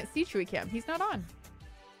 you guys can't see Chewy Cam. He's not on.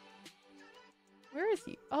 Where is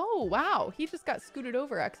he? Oh, wow. He just got scooted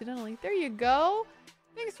over accidentally. There you go.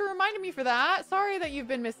 Thanks for reminding me for that. Sorry that you've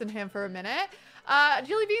been missing him for a minute.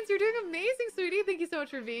 Jilly Beans, you're doing amazing, sweetie. Thank you so much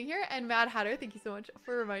for being here. And Mad Hatter, thank you so much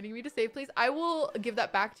for reminding me to save, please. I will give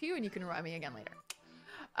that back to you and you can remind me again later.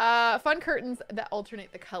 Fun curtains that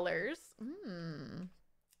alternate the colors.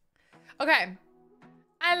 Okay.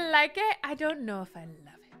 I like it. I don't know if I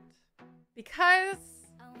love it. Because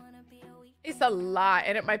it's a lot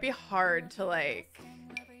and it might be hard to like,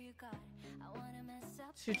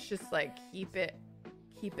 to just like keep it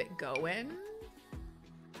going.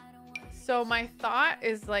 So my thought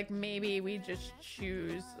is like maybe we just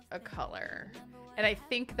choose a color. And I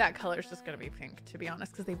think that color is just going to be pink, to be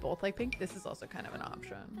honest, because they both like pink. This is also kind of an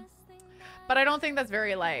option. But I don't think that's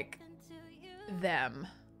very like them.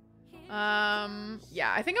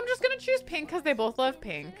 Yeah, I think I'm just going to choose pink because they both love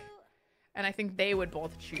pink. And I think they would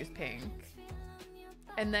both choose pink.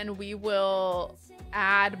 And then we will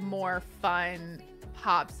add more fun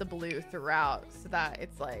pops of blue throughout so that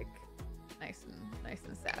it's like nice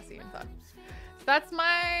and sassy and fun. So that's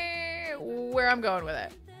where I'm going with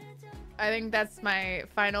it. I think that's my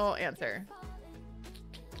final answer.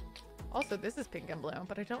 Also, this is pink and blue,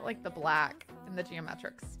 but I don't like the black and the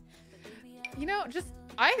geometrics. You know, just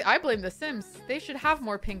I blame The Sims. They should have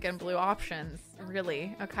more pink and blue options,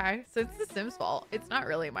 really. Okay, so it's The Sims' fault. It's not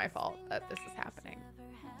really my fault that this is happening.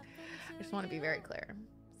 I just want to be very clear.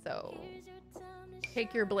 So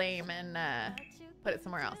take your blame and put it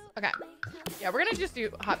somewhere else. Okay. Yeah, we're gonna just do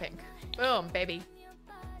hot pink. Boom, baby.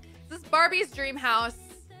 This is Barbie's dream house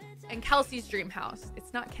and Kelsey's dream house.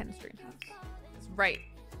 It's not Ken's dream house. It's right.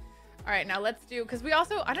 All right, now let's do, because we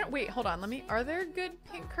also, wait, hold on. Are there good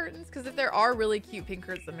pink curtains? Because if there are really cute pink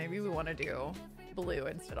curtains, then maybe we want to do blue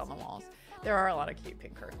instead on the walls. There are a lot of cute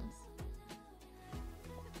pink curtains.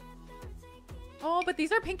 Oh, but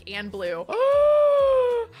these are pink and blue.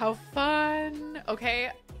 Oh, how fun. Okay,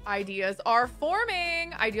 ideas are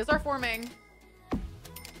forming. Ideas are forming.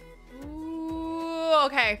 Ooh,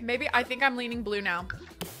 okay, maybe I think I'm leaning blue now.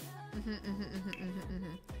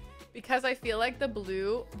 Because I feel like the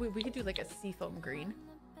blue, we could do like a seafoam green.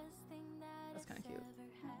 That's kind of cute.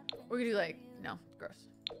 Or we could do like, no, gross.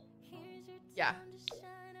 Yeah.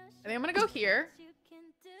 I think I'm gonna go here.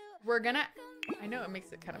 We're gonna, I know it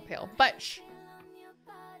makes it kind of pale, but shh.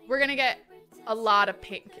 We're gonna get a lot of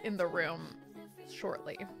pink in the room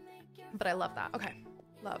shortly. But I love that. Okay,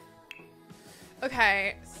 love.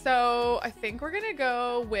 Okay, so I think we're gonna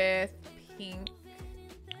go with pink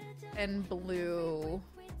and blue.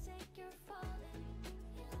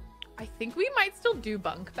 I think we might still do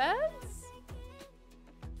bunk beds.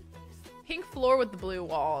 Pink floor with the blue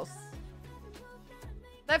walls.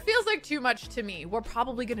 That feels like too much to me. We're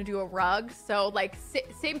probably gonna do a rug. So like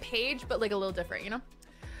same page, but like a little different, you know?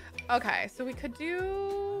 Okay, so we could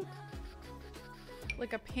do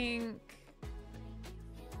like a pink.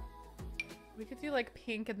 We could do like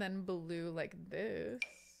pink and then blue like this.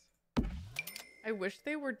 I wish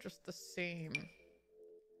they were just the same.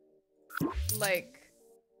 Like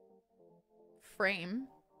frame.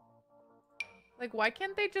 Like why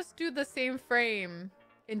can't they just do the same frame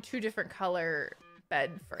in two different color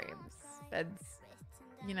bed frames? Beds,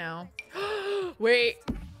 you know. Wait.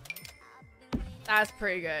 That's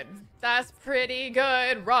pretty good. That's pretty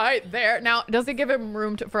good right there. Now, does it give him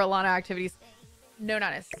room for a lot of activities? No,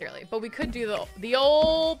 not necessarily. But we could do the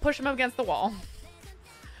old push him up against the wall.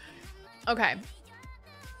 Okay.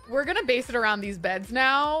 We're going to base it around these beds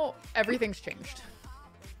now. Everything's changed.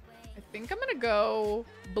 I think I'm going to go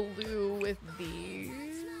blue with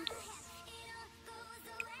these.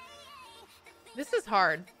 This is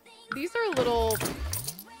hard. These are a little...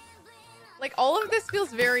 Like, all of this feels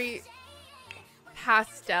very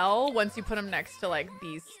pastel once you put them next to, like,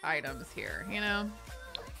 these items here, you know?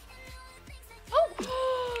 Oh!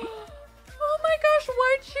 Oh my gosh,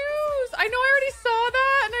 white shoes! I know I already saw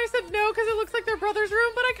that, and I said no because it looks like their brother's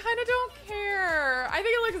room, but I kind of don't care. I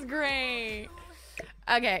think it looks great.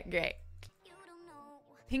 Okay, great.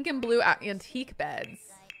 Pink and blue antique beds.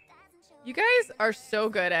 You guys are so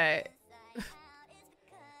good at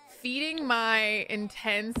feeding my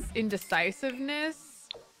intense indecisiveness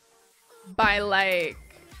by like,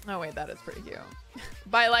 oh wait, that is pretty cute.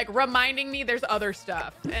 By like reminding me there's other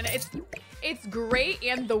stuff. And it's great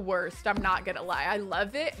and the worst. I'm not gonna lie. I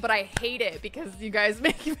love it, but I hate it because you guys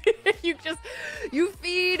make me, you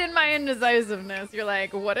feed in my indecisiveness. You're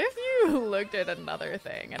like, what if you looked at another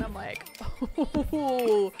thing? And I'm like,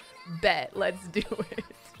 oh, bet, let's do it.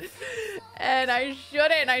 And I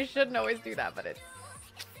shouldn't always do that, but it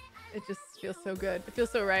just feels so good. It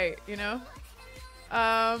feels so right, you know?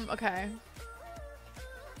 Okay.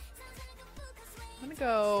 I'm gonna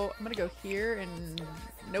go here and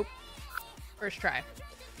nope. First try.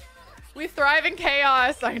 We thrive in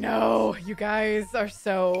chaos. I know. You guys are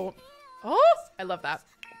so... Oh, I love that.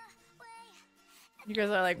 You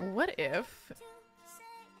guys are like, what if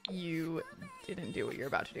you didn't do what you're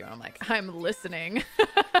about to do? And I'm like, I'm listening.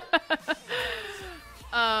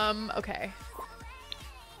 Okay.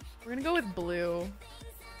 We're gonna go with blue.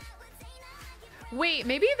 Wait,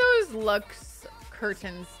 maybe those Lux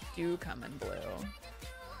curtains do come in blue.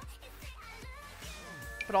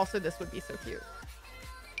 But also this would be so cute.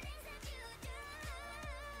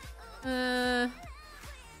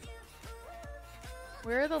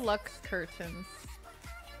 Where are the Lux curtains?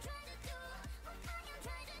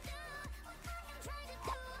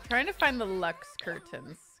 Trying to find the Lux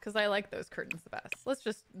curtains because I like those curtains the best. Let's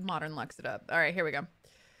just modern Lux it up. All right, here we go.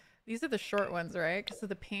 These are the short ones, right? Because of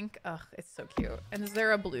the pink. Ugh, it's so cute. And is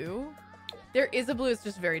there a blue? There is a blue. It's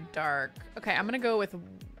just very dark. Okay, I'm going to go with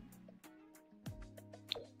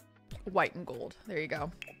white and gold. There you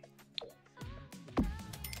go.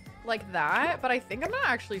 Like that. But I think I'm going to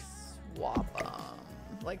actually swap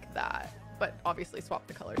like that. But obviously swap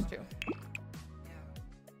the colors too.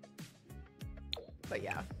 But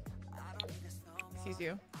yeah. Excuse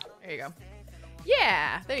you. There you go.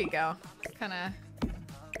 Yeah, there you go. Kind of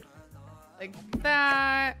like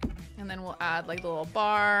that. And then we'll add like the little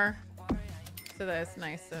bar so that it's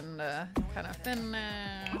nice and kind of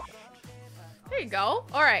finished. There you go.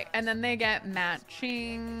 All right. And then they get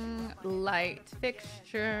matching light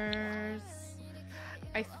fixtures.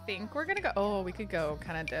 I think we're gonna go, oh, we could go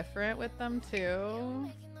kind of different with them too.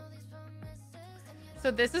 So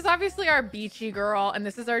this is obviously our beachy girl, and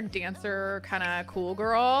this is our dancer kind of cool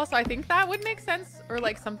girl. So I think that would make sense, or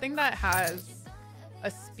like something that has a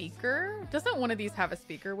speaker. Doesn't one of these have a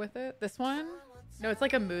speaker with it? This one? No, it's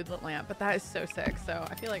like a mood lamp, but that is so sick. So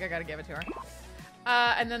I feel like I gotta give it to her.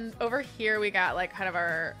 And then over here we got like kind of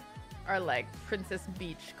our like princess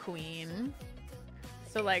beach queen.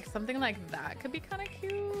 So like something like that could be kind of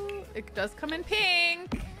cute. It does come in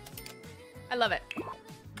pink. I love it.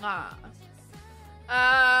 Ah.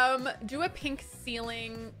 Do a pink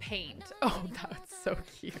ceiling paint. Oh, that's so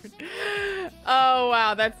cute. Oh,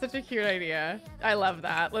 wow. That's such a cute idea. I love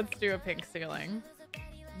that. Let's do a pink ceiling.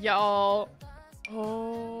 Y'all.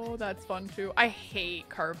 Oh, that's fun too. I hate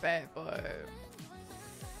carpet, but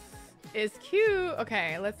it's cute.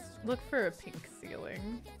 Okay, let's look for a pink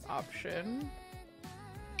ceiling option.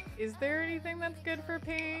 Is there anything that's good for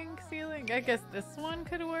pink ceiling? I guess this one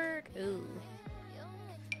could work. Ooh.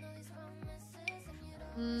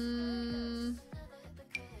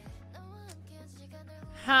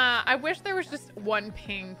 I wish there was just one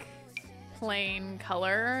pink plain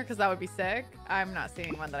color, because that would be sick. I'm not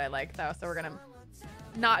seeing one that I like though, so we're gonna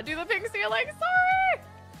not do the pink ceiling. Sorry.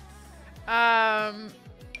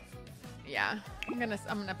 Yeah, I'm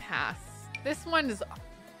gonna pass. This one is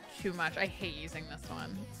too much. I hate using this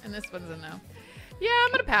one, and this one's a no. Yeah,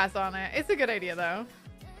 I'm gonna pass on it. It's a good idea though.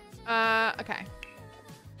 Okay.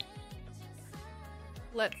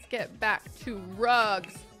 Let's get back to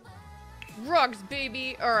rugs. Rugs,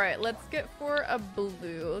 baby. All right, let's get for a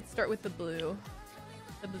blue. Let's start with the blue.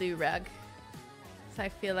 The blue rug. So I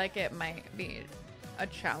feel like it might be a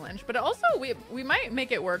challenge, but also we might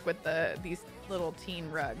make it work with these little teen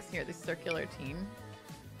rugs here, these circular teen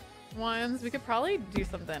ones. We could probably do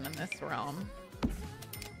something in this realm.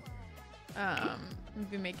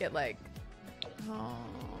 Maybe make it like, oh,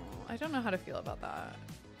 I don't know how to feel about that.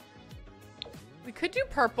 We could do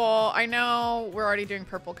purple. I know we're already doing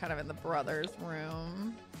purple kind of in the brothers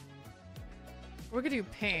room. We could do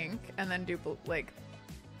pink and then do like,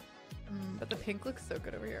 but the pink looks so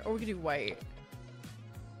good over here. Or we could do white.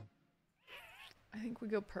 I think we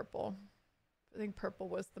go purple. I think purple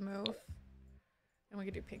was the move. And we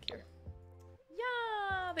could do pink here.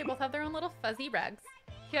 Yeah, they both have their own little fuzzy rugs.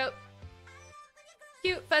 Cute.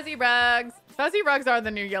 Cute fuzzy rugs. Fuzzy rugs are the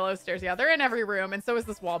new yellow stairs. Yeah, they're in every room, and so is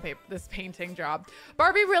this wallpaper, this painting job.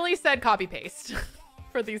 Barbie really said copy paste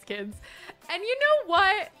for these kids. And you know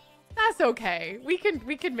what? That's okay. We can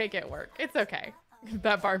make it work. It's okay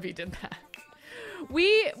that Barbie did that.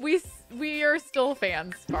 We are still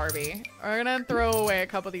fans, Barbie. We're gonna throw away a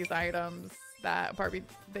couple of these items that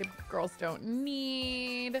the girls don't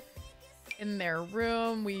need in their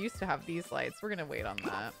room. We used to have these lights. We're gonna wait on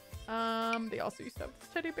that. They also used to have this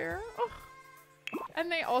teddy bear. Oh.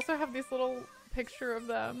 And they also have this little picture of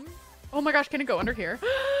them. Oh my gosh, can it go under here?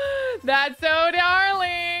 That's so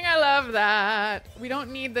darling. I love that. We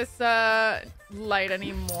don't need this light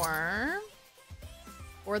anymore.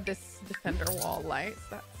 Or this defender wall light.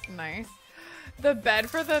 So that's nice. The bed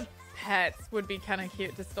for the pets would be kind of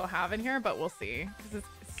cute to still have in here, but we'll see. Because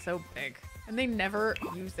it's so big. And they never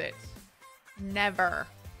use it. Never.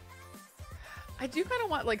 I do kind of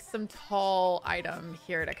want like some tall item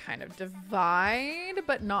here to kind of divide,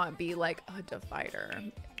 but not be like a divider.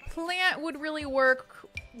 Plant would really work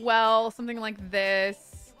well. Something like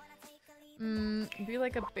this. Be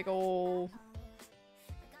like a big old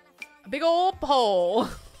pole.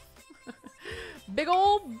 Big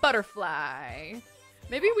old butterfly.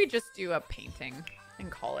 Maybe we just do a painting and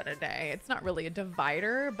call it a day. It's not really a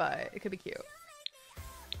divider, but it could be cute.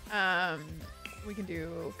 We can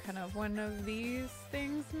do kind of one of these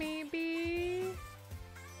things, maybe.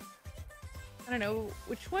 I don't know.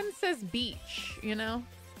 Which one says beach, you know?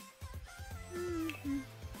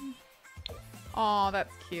 Oh,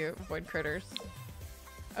 that's cute. Avoid critters.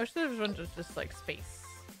 I wish there was one just like space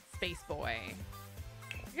boy.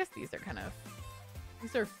 I guess these are kind of,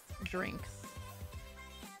 these are drinks.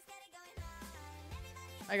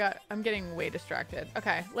 I'm getting way distracted.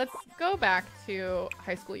 Okay, let's go back to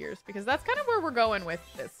high school years because that's kind of where we're going with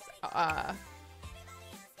this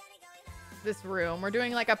this room. We're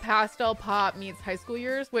doing like a pastel pop meets high school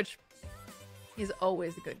years, which is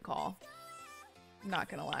always a good call. I'm not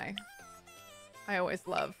gonna lie. I always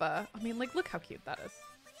love, I mean, like, look how cute that is.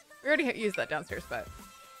 We already used that downstairs, but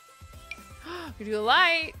we do a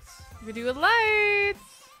light. We do a light.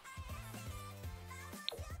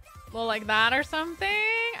 Well, like that or something.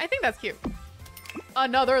 I think that's cute.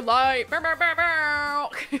 Another light.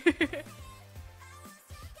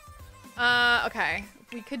 Okay.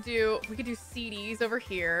 we could do CDs over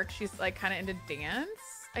here. She's like kind of into dance,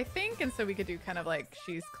 I think, and so we could do kind of like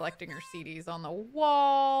she's collecting her CDs on the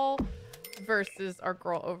wall versus our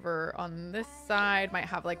girl over on this side might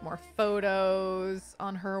have like more photos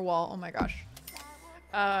on her wall. Oh my gosh.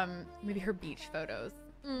 Maybe her beach photos.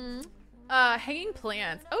 Hanging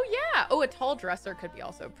plants. Oh yeah. Oh, a tall dresser could be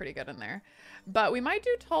also pretty good in there, but we might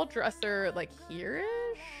do tall dresser like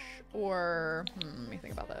here-ish, or let me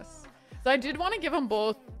think about this. So I did want to give them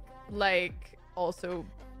both like also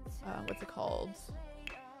what's it called,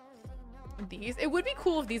 these. It would be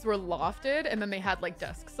cool if these were lofted and then they had like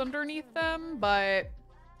desks underneath them, but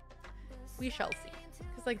we shall see,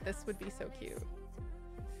 because like this would be so cute.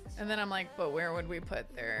 And then I'm like, but where would we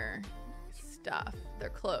put their stuff, their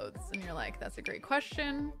clothes? And you're like, that's a great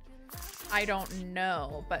question. I don't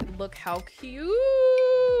know, but look how cute.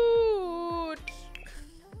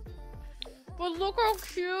 But look how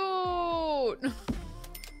cute.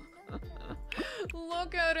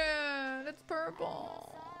 Look at it. It's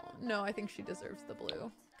purple. No, I think she deserves the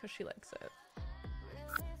blue because she likes it.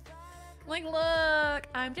 Like, look,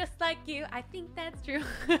 I'm just like you. I think that's true.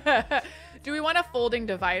 Do we want a folding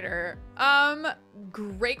divider?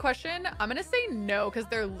 Great question. I'm gonna say no, because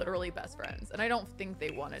they're literally best friends, and I don't think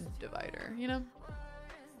they want a divider, you know?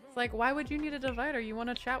 It's like, why would you need a divider? You want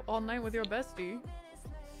to chat all night with your bestie.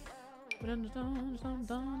 But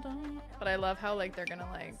I love how like they're gonna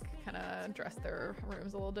like kind of dress their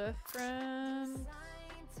rooms a little different.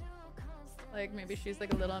 Like maybe she's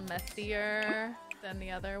like a little messier than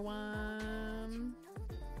the other one.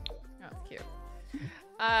 Oh, it's cute.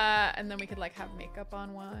 And then we could like have makeup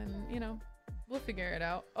on one, you know, we'll figure it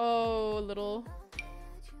out. Oh, little.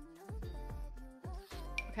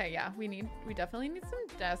 Okay, yeah, we definitely need some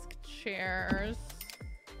desk chairs.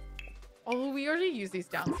 Oh, we already use these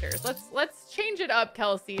downstairs. Let's change it up,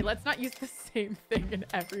 Kelsey. Let's not use the same thing in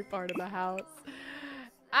every part of the house.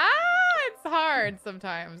 It's hard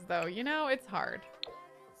sometimes though, you know, it's hard.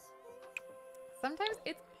 Sometimes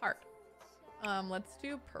it's hard. Let's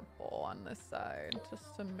do purple on this side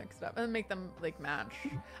just to mix it up and make them like match.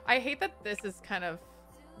 I hate that this is kind of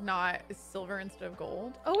not silver instead of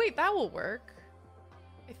gold. Oh wait, that will work.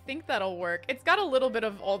 I think that'll work. It's got a little bit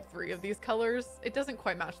of all three of these colors. It doesn't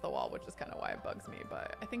quite match the wall, which is kind of why it bugs me,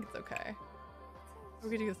 but I think it's okay. We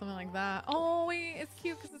could do something like that. Oh wait, it's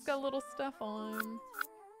cute because it's got little stuff on.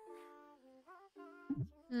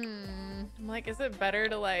 I'm like, is it better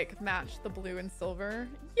to like match the blue and silver?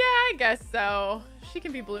 Yeah, I guess so. She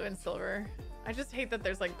can be blue and silver. I just hate that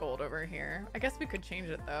there's like gold over here. I guess we could change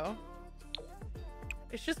it though.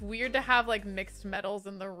 It's just weird to have like mixed metals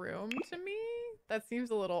in the room to me. That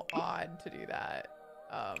seems a little odd to do that.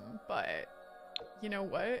 But you know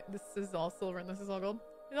what? This is all silver and this is all gold.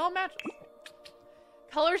 It all matches.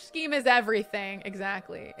 Color scheme is everything.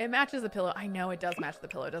 Exactly. It matches the pillow. I know it does match the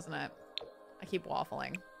pillow, doesn't it? I keep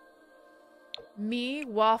waffling. Me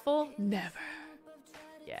waffle? Never.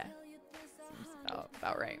 Yeah. Seems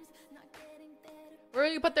about right. Where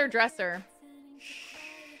do you put their dresser? Shh.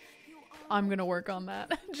 I'm gonna work on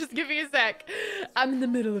that. Just give me a sec. I'm in the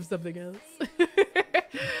middle of something else.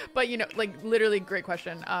 But you know, like literally great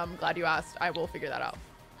question. Glad you asked. I will figure that out.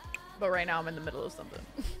 But right now I'm in the middle of something.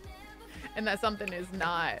 And that something is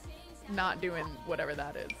not doing whatever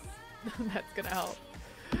that is. That's gonna help.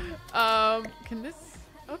 Can this,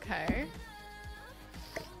 okay.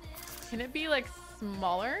 Can it be like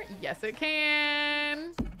smaller? Yes, it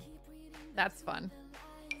can. That's fun.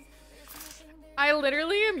 I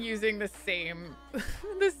literally am using the same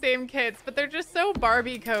kits, but they're just so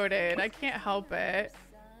Barbie coded. I can't help it.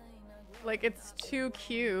 Like, it's too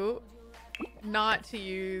cute not to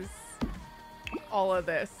use all of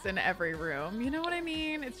this in every room. You know what I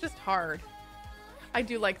mean? It's just hard. I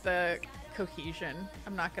do like the cohesion.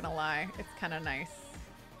 I'm not gonna lie. It's kind of nice.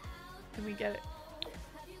 Can we get it?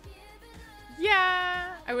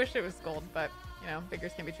 Yeah! I wish it was gold, but, you know,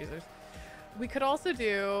 beggars can't be choosers. We could also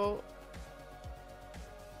do...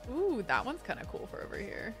 Ooh, that one's kind of cool for over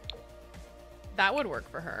here. That would work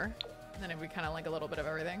for her. And then it'd be kind of like a little bit of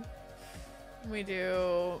everything. We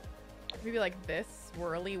do maybe like this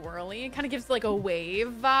swirly whirly. It kind of gives like a wave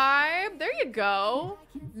vibe. There you go.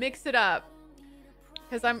 Mix it up.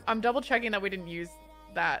 Because I'm double checking that we didn't use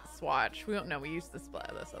that swatch. We don't know. We used this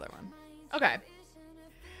other one. Okay.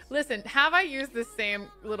 Listen, have I used the same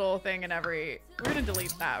little thing in every... We're going to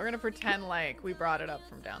delete that. We're going to pretend like we brought it up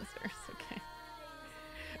from downstairs. Okay.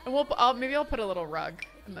 And maybe I'll put a little rug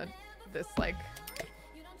in this like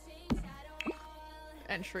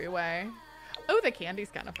entryway. Oh, the candy's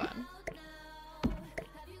kind of fun.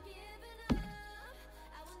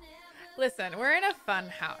 Listen, we're in a fun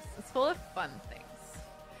house. It's full of fun things.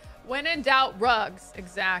 When in doubt, rugs.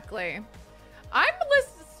 Exactly. I'm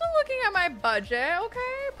still looking at my budget. Okay.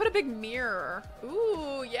 Put a big mirror.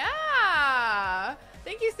 Ooh, yeah.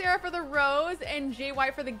 Thank you, Sarah, for the rose and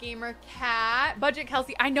JY for the gamer cat. Budget,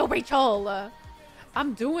 Kelsey. I know, Rachel.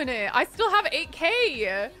 I'm doing it. I still have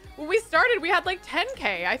 8K. When we started, we had like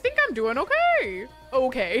 10K. I think I'm doing okay.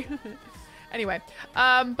 Okay. Anyway,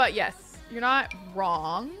 but yes, you're not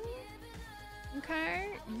wrong. Okay,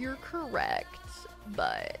 you're correct.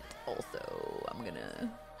 But also, I'm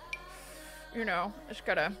gonna, you know, I just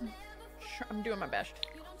gotta, I'm doing my best.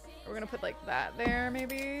 We're gonna put like that there,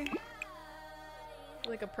 maybe.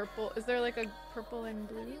 Like a purple. Is there like a purple and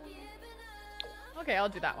blue? Okay, I'll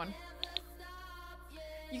do that one.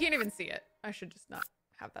 You can't even see it. I should just not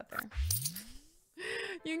have that there.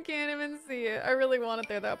 You can't even see it. I really want it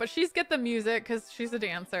there though. But she's get the music because she's a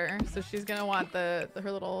dancer. So she's gonna want her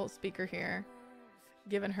little speaker here,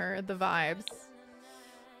 giving her the vibes.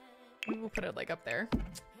 Maybe we'll put it like up there.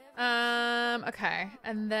 Okay.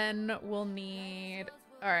 And then we'll need,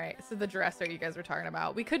 all right. So the dresser you guys were talking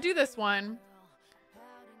about. We could do this one,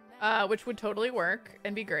 which would totally work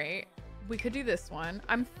and be great. We could do this one.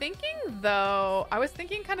 I'm thinking though, I was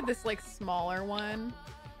thinking kind of this like smaller one.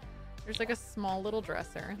 There's like a small little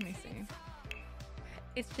dresser. Let me see.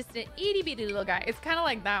 It's just an itty bitty little guy. It's kind of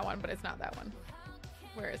like that one, but it's not that one.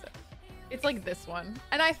 Where is it? It's like this one.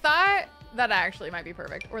 And I thought that actually might be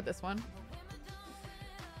perfect. Or this one.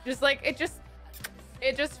 Just like, it just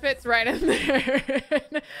fits right in there.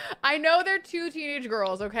 I know they're two teenage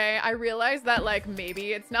girls, okay? I realize that like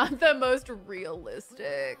maybe it's not the most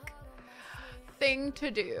realistic thing to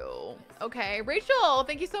do. Okay, Rachel,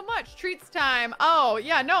 thank you so much. Treats time. Oh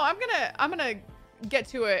yeah, no, I'm gonna get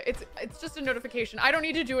to it. It's just a notification. I don't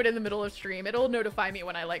need to do it in the middle of stream. It'll notify me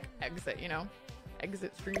when I like exit, you know,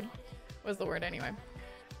 exit stream. What's the word anyway?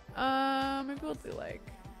 Maybe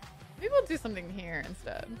we'll do something here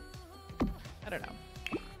instead. I don't know.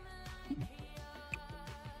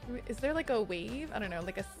 Is there like a wave? I don't know,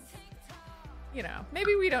 like a, you know,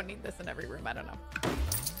 maybe we don't need this in every room. I don't know.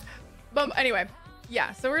 But anyway,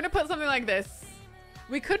 yeah, so we're gonna put something like this.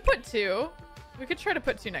 We could put two. We could try to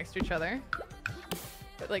put two next to each other.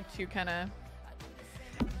 But like two kind of,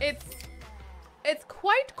 it's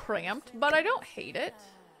quite cramped, but I don't hate it.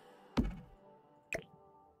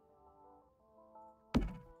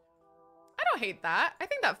 I don't hate that. I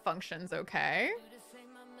think that functions okay.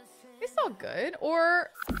 It's all good. Or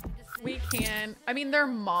we can, I mean, their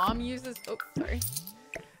mom uses, oh, sorry.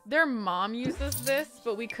 Their mom uses this,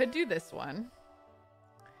 but we could do this one.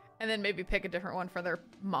 And then maybe pick a different one for their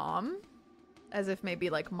mom. As if maybe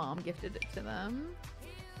like mom gifted it to them.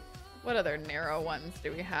 What other narrow ones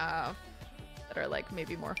do we have that are like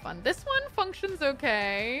maybe more fun? This one functions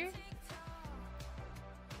okay.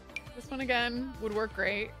 This one again would work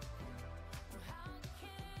great.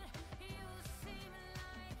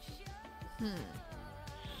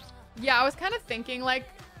 Yeah, I was kind of thinking like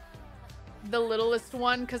the littlest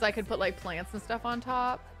one because I could put like plants and stuff on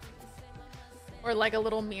top. Or like a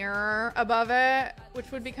little mirror above it, which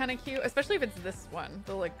would be kind of cute, especially if it's this one,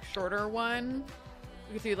 the like shorter one.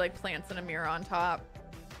 We could do like plants and a mirror on top.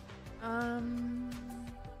 But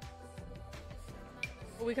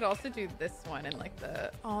we could also do this one and like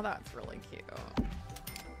the, oh, that's really cute.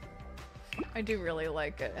 I do really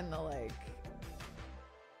like it in the like,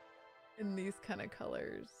 in these kind of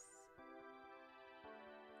colors.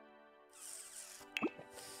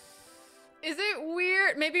 Is it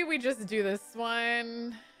weird? Maybe we just do this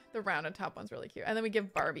one. The rounded top one's really cute. And then we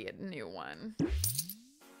give Barbie a new one.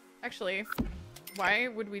 Actually, why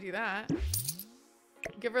would we do that?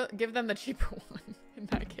 Give them the cheaper one in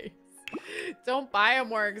that case. Don't buy a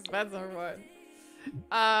more expensive one.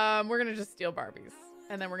 We're gonna just steal Barbie's.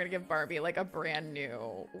 And then we're gonna give Barbie like a brand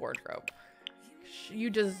new wardrobe. You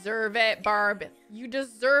deserve it, Barb. You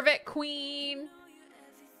deserve it, queen.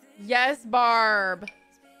 Yes, Barb.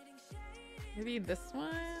 Maybe this one?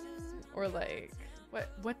 Or like,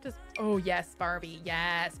 what does, oh yes, Barbie.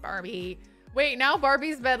 Yes, Barbie. Wait, now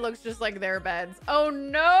Barbie's bed looks just like their beds. Oh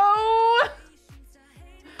no!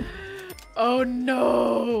 Oh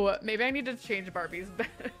no! Maybe I need to change Barbie's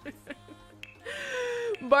bed.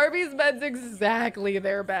 Barbie's bed's exactly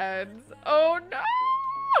their beds. Oh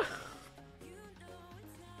no!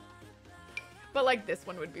 But like this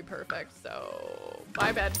one would be perfect, so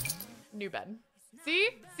my bed, new bed. See?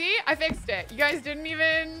 See? I fixed it. You guys didn't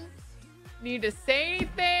even need to say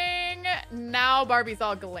anything. Now Barbie's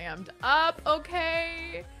all glammed up,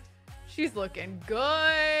 okay? She's looking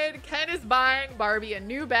good. Ken is buying Barbie a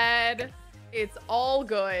new bed. It's all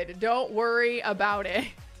good. Don't worry about it.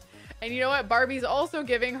 And you know what? Barbie's also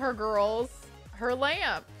giving her girls her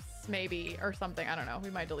lamps. lamps maybe or something. I don't know. We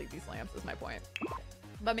might delete these lamps is my point.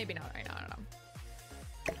 But maybe not right now. I don't know.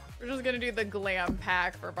 We're just gonna do the glam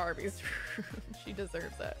pack for Barbie's room. She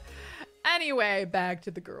deserves it. Anyway, back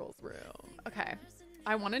to the girls' room. Okay.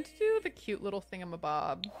 I wanted to do the cute little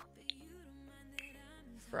thingamabob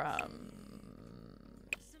from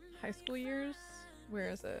high school years. Where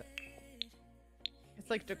is it? It's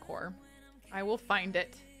like decor. I will find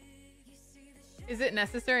it. Is it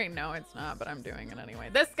necessary? No, it's not, but I'm doing it anyway.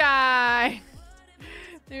 This guy!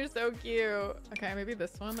 They're so cute. Okay, maybe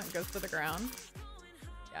this one that goes to the ground.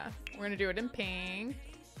 Yeah, we're gonna do it in pink.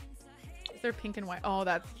 Is there pink and white? Oh,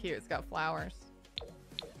 that's cute. It's got flowers.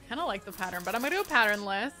 Kind of like the pattern, but I'm gonna do a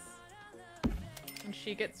patternless. And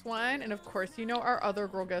she gets one, and of course, you know our other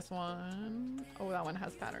girl gets one. Oh, that one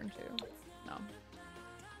has pattern too.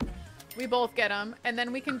 No. We both get them, and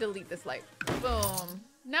then we can delete this light. Boom.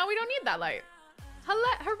 Now we don't need that light.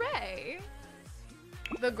 Hooray!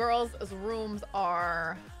 The girls' rooms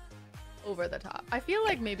are over the top. I feel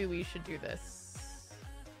like maybe we should do this.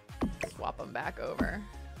 Swap them back over.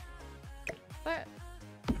 But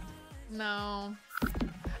no.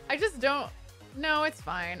 I just don't. No, it's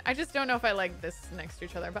fine. I just don't know if I like this next to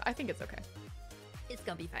each other, but I think it's okay. It's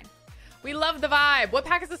gonna be fine. We love the vibe. What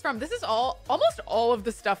pack is this from? This is almost all of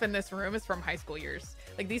the stuff in this room is from high school years.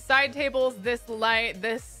 Like these side tables, this light,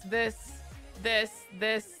 this.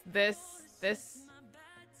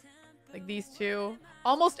 Like these two.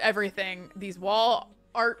 Almost everything. These wall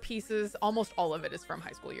art pieces, almost all of it is from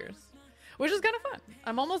high school years. Which is kind of fun.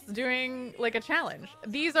 I'm almost doing like a challenge.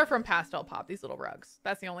 These are from Pastel Pop, these little rugs.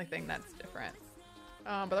 That's the only thing that's different.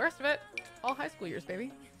 But the rest of it, all high school years,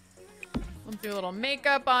 baby. Let's do a little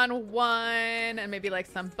makeup on one and maybe like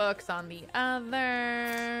some books on the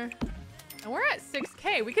other. And we're at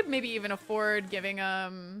 6K. We could maybe even afford giving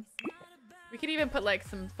we could even put like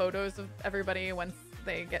some photos of everybody once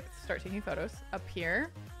they start taking photos up here.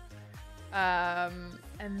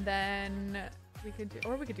 And then we could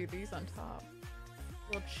do these on top.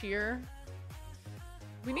 A little cheer.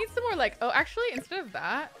 We need some more like, oh, actually, instead of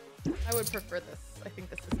that, I would prefer this. I think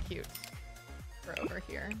this is cute for over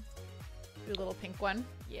here. Do a little pink one.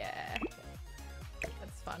 Yeah.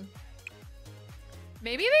 That's fun.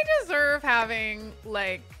 Maybe they deserve having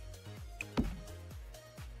like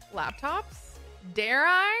laptops. Dare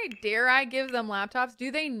I give them laptops? Do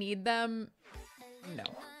they need them? No.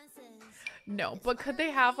 No, but could they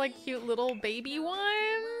have like cute little baby ones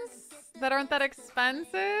that aren't that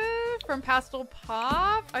expensive from Pastel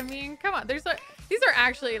Pop? I mean, come on. These are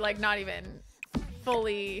actually like not even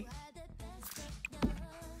fully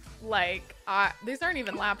like these aren't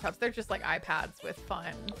even laptops. They're just like iPads with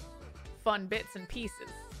fun bits and pieces,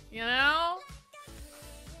 you know?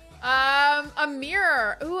 A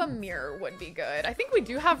mirror. Ooh, a mirror would be good. I think we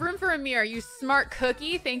do have room for a mirror. You smart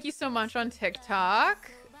cookie. Thank you so much on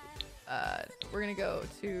TikTok. We're gonna go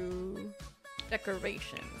to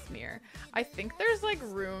decorations mirror. I think there's like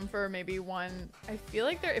room for maybe one. I feel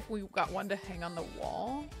like if we got one to hang on the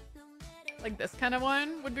wall, like this kind of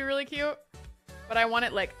one would be really cute. But I want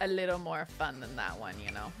it like a little more fun than that one,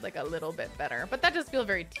 you know, like a little bit better. But that does feel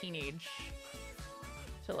very teenage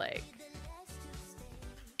to like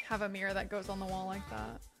have a mirror that goes on the wall like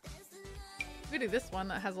that. We could do this one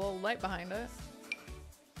that has a little light behind it.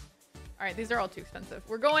 All right, these are all too expensive.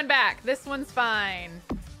 We're going back. This one's fine.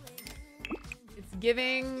 It's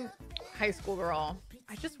giving high school girl.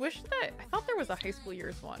 I just wish that, I thought there was a high school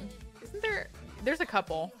years one. Isn't there? There's a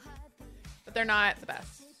couple, but they're not the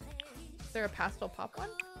best. Is there a Pastel Pop one?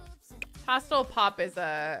 Pastel Pop is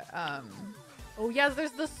a, oh yes,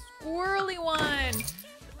 there's the squirrely one.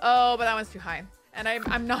 Oh, but that one's too high. And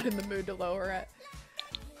I'm not in the mood to lower it.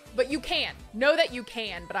 But you can. Know that you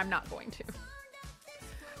can, but I'm not going to.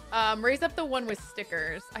 Raise up the one with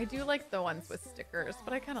stickers. I do like the ones with stickers,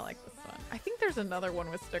 but I kind of like this one. I think there's another one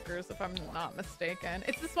with stickers if I'm not mistaken.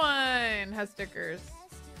 It's this one has stickers.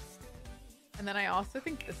 And then I also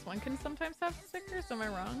think this one can sometimes have stickers. Am I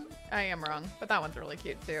wrong? I am wrong, but that one's really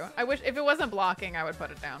cute too. I wish if it wasn't blocking, I would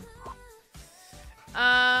put it down.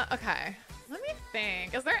 Okay. Let me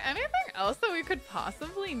think. Is there anything else that we could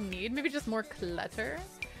possibly need? Maybe just more clutter?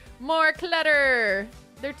 More clutter!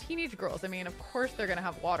 They're teenage girls. I mean, of course they're gonna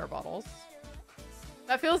have water bottles.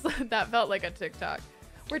 That felt like a TikTok.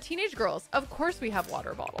 We're teenage girls. Of course we have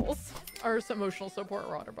water bottles. Our emotional support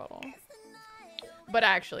water bottle. But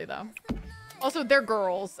actually though. Also, they're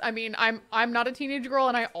girls. I mean, I'm not a teenage girl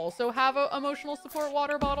and I also have an emotional support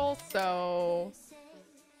water bottle, so...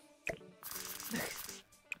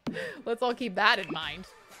 Let's all keep that in mind.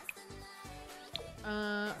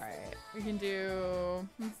 Alright. We can do...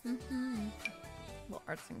 little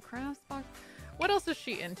arts and crafts box. What else is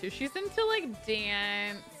she into? She's into like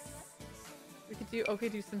dance. We could do, okay,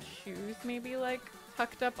 do some shoes maybe like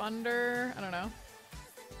tucked up under. I don't know.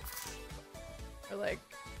 Or like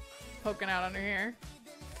poking out under here.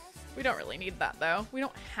 We don't really need that though. We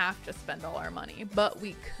don't have to spend all our money, but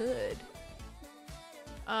we could.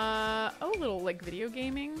 Oh, little like video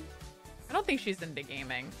gaming. I don't think she's into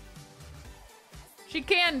gaming. She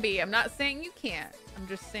can be. I'm not saying you can't. I'm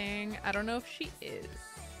just saying I don't know if she is.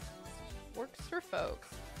 Works for folks.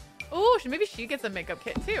 Oh, maybe she gets a makeup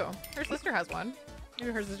kit too. Her sister has one. Maybe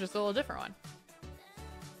hers is just a little different one.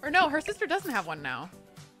 Or no, her sister doesn't have one now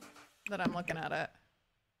that I'm looking at it.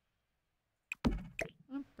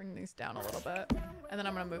 I'll bring these down a little bit. And then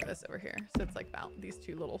I'm gonna move this over here. So it's like these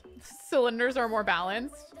two little cylinders are more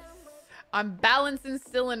balanced. I'm balancing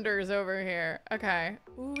cylinders over here. Okay.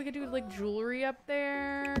 Ooh, we could do like jewelry up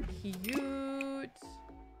there. Cute.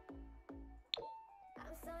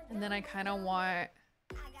 And then I kind of want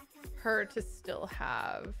her to still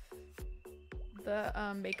have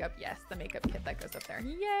the makeup. Yes, the makeup kit that goes up there.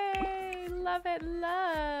 Yay! Love it,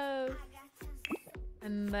 love.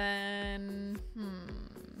 And then,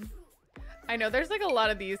 I know there's like a lot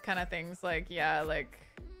of these kind of things. Like, yeah, like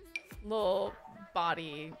little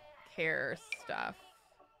body care stuff.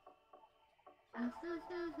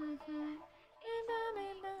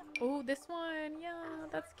 Oh, this one. Yeah,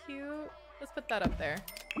 that's cute. Let's put that up there.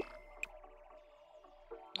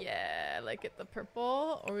 Yeah, I like it the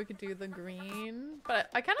purple, or we could do the green. But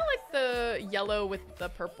I kind of like the yellow with the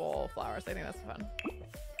purple flowers. I think that's fun.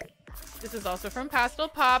 This is also from Pastel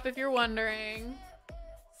Pop, if you're wondering.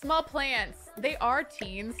 Small plants. They are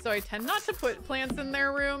teens, so I tend not to put plants in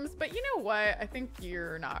their rooms. But you know what? I think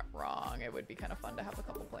you're not wrong. It would be kind of fun to have a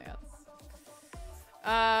couple plants.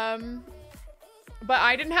 But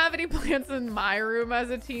I didn't have any plants in my room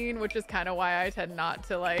as a teen, which is kind of why I tend not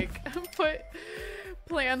to like put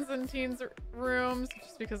plants in teens' rooms,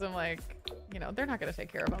 just because I'm like, you know, they're not gonna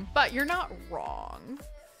take care of them. But you're not wrong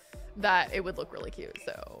that it would look really cute.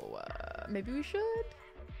 So maybe we should.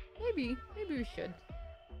 Maybe we should.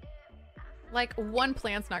 Like one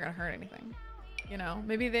plant's not gonna hurt anything, you know.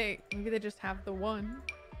 Maybe they just have the one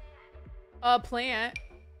plant,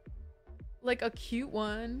 like a cute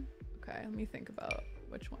one. Okay, let me think about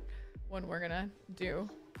which one we're gonna do.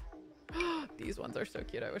 These ones are so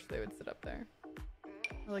cute. I wish they would sit up there.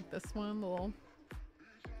 I like this one, the little.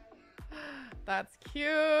 That's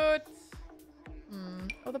cute.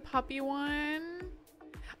 Oh, the puppy one.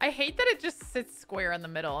 I hate that it just sits square in the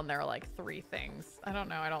middle and there are like 3 things. I don't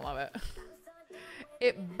know. I don't love it.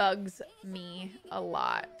 It bugs me a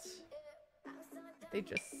lot. They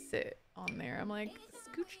just sit on there. I'm like,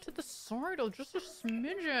 scooch to the side, just a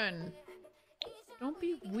smidgen. Don't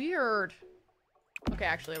be weird. Okay,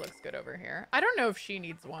 actually it looks good over here. I don't know if she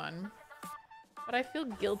needs one, but I feel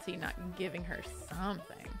guilty not giving her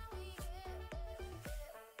something.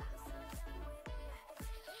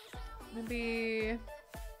 Maybe,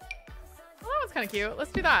 well, that one's kind of cute.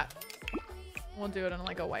 Let's do that. We'll do it in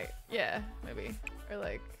like a white. Yeah, maybe. Or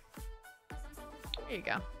like, there you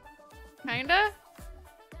go. Kinda.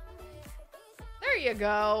 There you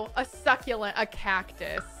go. A succulent, a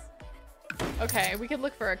cactus. Okay, we could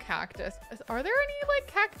look for a cactus. Are there any like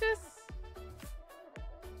cactus?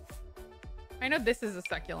 I know this is a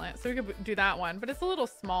succulent, so we could do that one, but it's a little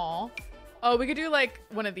small. Oh, we could do like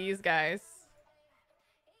one of these guys.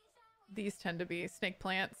 These tend to be, snake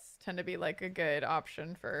plants tend to be like a good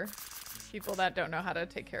option for people that don't know how to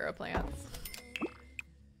take care of plants.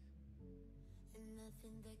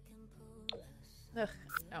 Ugh,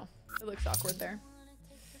 no, it looks awkward there.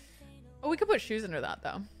 Oh, we could put shoes under that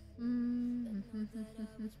though.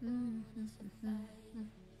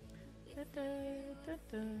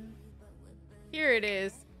 Here it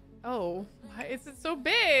is. Oh, why is it so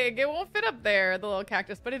big? It won't fit up there, the little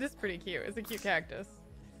cactus, but it is pretty cute. It's a cute cactus.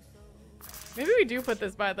 Maybe we do put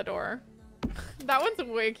this by the door. That one's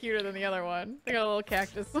way cuter than the other one. They got a little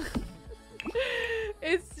cactus.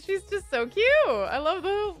 She's just so cute. I love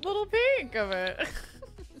the little pink of it.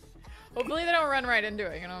 Hopefully they don't run right into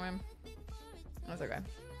it, you know what I mean? That's okay.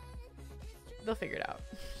 They'll figure it out.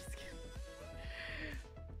 Just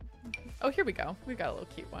kidding. Oh, here we go. We got a little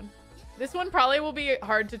cute one. This one probably will be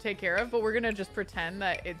hard to take care of, but we're gonna just pretend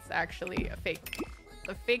that it's actually a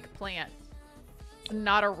fake plant. It's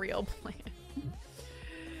not a real plant.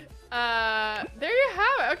 There you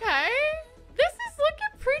have it. Okay. This is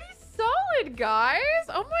looking pretty solid, guys.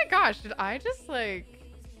 Oh my gosh. Did I just like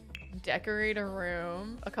decorate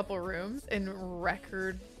a couple rooms in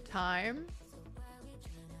record time?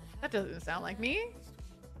 That doesn't sound like me.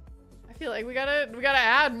 I feel like we gotta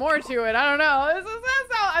add more to it. I don't know. This is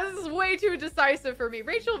This is way too decisive for me.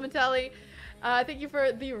 Rachel Matelli, thank you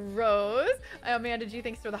for the rose. Amanda G,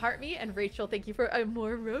 thanks for the heart me. And Rachel, thank you for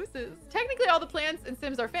more roses. Technically, all the plants in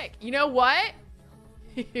Sims are fake. You know what?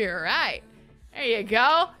 You're right. There you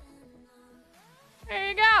go. There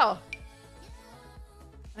you go.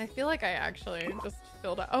 I feel like I actually just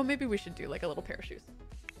filled out. Oh, maybe we should do like a little pair of shoes.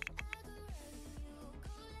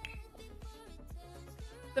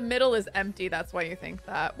 The middle is empty. That's why you think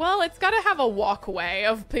that. Well, it's got to have a walkway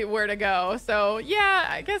of where to go. So yeah,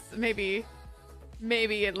 I guess maybe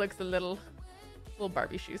it looks a little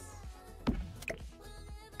Barbie shoes.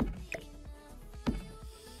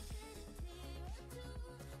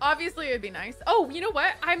 Obviously, it'd be nice. Oh, you know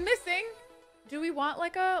what? I'm missing. Do we want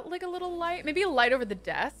like a little light? Maybe a light over the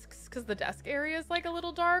desks, because the desk area is like a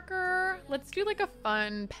little darker. Let's do like a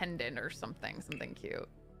fun pendant or something cute,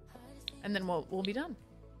 and then we'll be done.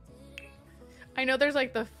 I know there's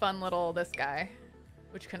like the fun little this guy,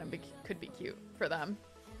 which could be cute for them.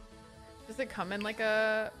 Does it come in like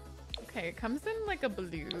a? Okay, it comes in like a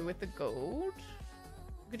blue with the gold.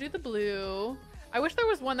 We could do the blue. I wish there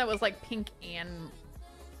was one that was like pink and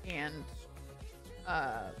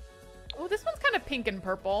oh, this one's kind of pink and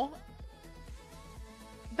purple.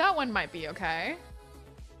 That one might be okay.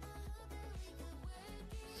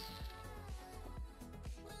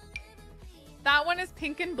 That one is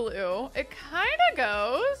pink and blue. It kind of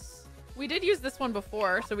goes. We did use this one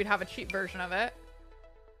before, so we'd have a cheap version of it.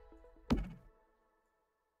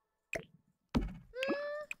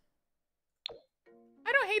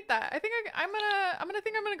 I don't hate that. I think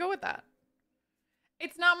I'm gonna go with that.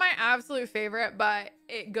 It's not my absolute favorite, but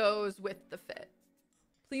it goes with the fit.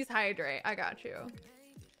 Please hydrate. I got you.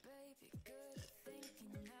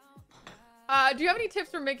 Do you have any tips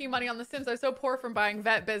for making money on The Sims? I'm so poor from buying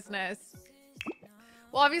vet business.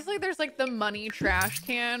 Well, obviously there's like the money trash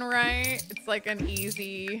can, right? It's like an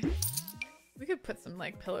easy... We could put some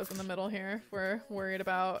like pillows in the middle here if we're worried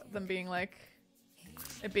about them being like...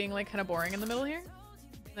 It being like kind of boring in the middle here.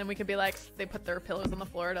 Then we could be like, they put their pillows on the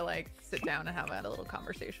floor to like sit down and have a little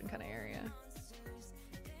conversation kind of area.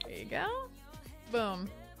 There you go. Boom.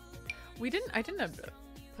 I didn't end up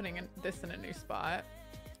putting this in a new spot.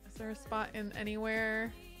 Is there a spot in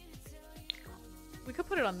anywhere? We could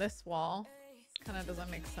put it on this wall. Kind of doesn't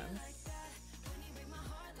make sense.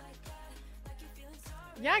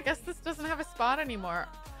 Yeah, I guess this doesn't have a spot anymore.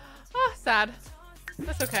 Oh, sad.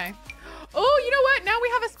 That's okay. Oh, you know what? Now we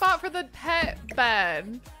have a spot for the pet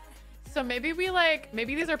bed. So maybe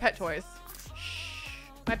maybe these are pet toys. Shh.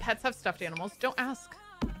 My pets have stuffed animals. Don't ask.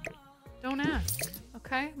 Don't ask.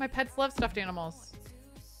 Okay? My pets love stuffed animals.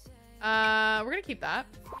 We're gonna keep that.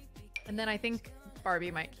 And then I think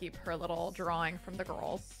Barbie might keep her little drawing from the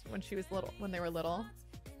girls when they were little.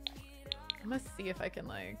 I'm gonna see if I can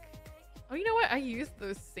like... Oh, you know what? I used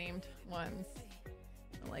those same ones.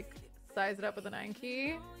 I'll, like, size it up with a 9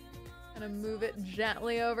 key. Gonna move it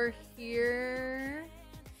gently over here.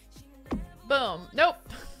 Boom. Nope.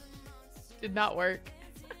 Did not work.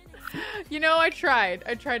 You know, I tried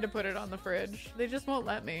to put it on the fridge. They just won't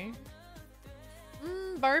let me.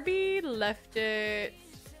 Barbie left it.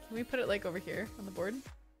 Can we put it like over here on the board?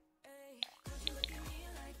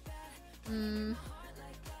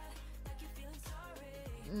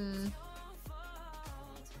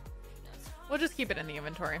 We'll just keep it in the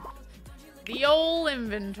inventory. The old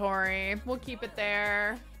inventory. We'll keep it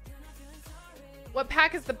there. What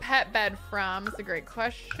pack is the pet bed from? It's a great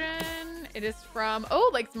question. It is from, oh,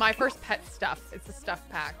 like it's my first pet stuff. It's a stuff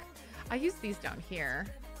pack. I use these down here.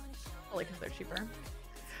 Probably because they're cheaper.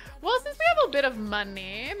 Well, since we have a bit of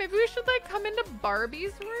money, maybe we should like come into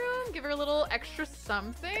Barbie's room, give her a little extra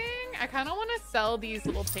something. I kind of want to sell these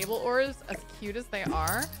little table oars, as cute as they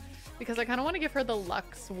are, because I kind of want to give her the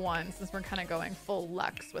luxe one since we're kind of going full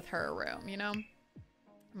luxe with her room, you know?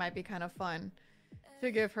 Might be kind of fun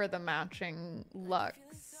to give her the matching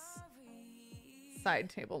luxe side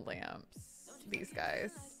table lamps. These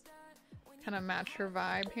guys kind of match her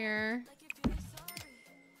vibe here.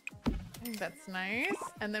 I think that's nice.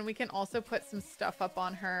 And then we can also put some stuff up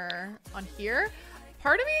on her on here.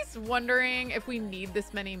 Part of me is wondering if we need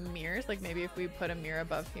this many mirrors. Like maybe if we put a mirror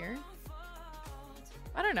above here.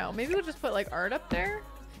 I don't know. Maybe we'll just put like art up there.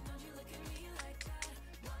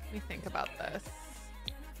 Let me think about this.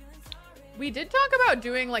 We did talk about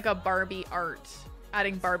doing like a Barbie art,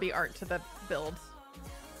 adding Barbie art to the build.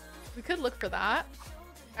 We could look for that.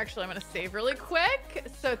 Actually, I'm gonna save really quick.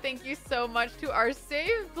 So thank you so much to our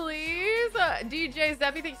save, please. DJ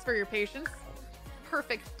Zebby, thanks for your patience.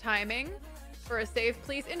 Perfect timing for a save,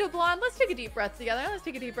 please. Indo Blonde, let's take a deep breath together. Let's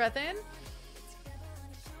take a deep breath in.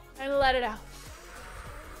 And let it out.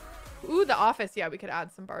 Ooh, The Office. Yeah, we could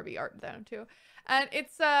add some Barbie art down too. And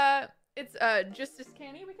it's Justice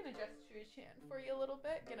Canny. We can adjust your chin for you a little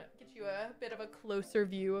bit. Gonna get you a bit of a closer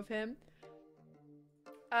view of him.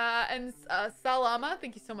 And Salama,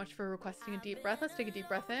 thank you so much for requesting a deep breath. Let's take a deep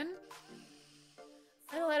breath in.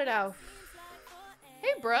 And let it out.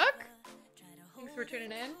 Hey, Brooke. Thanks for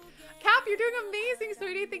tuning in. Cap, you're doing amazing,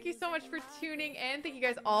 sweetie. Thank you so much for tuning in. Thank you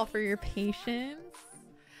guys all for your patience.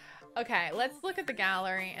 Okay, let's look at the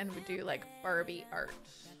gallery and we do like Barbie art.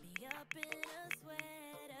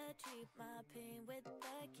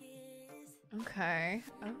 Okay.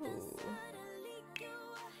 Oh.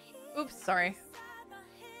 Oops, sorry.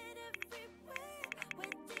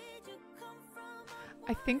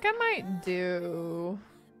 I think I might do...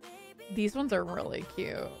 These ones are really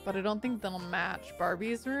cute, but I don't think they'll match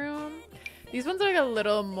Barbie's room. These ones are like a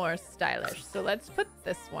little more stylish, so let's put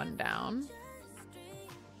this one down.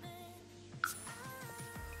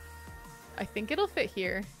 I think it'll fit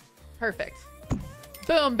here. Perfect.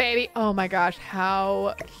 Boom, baby. Oh my gosh,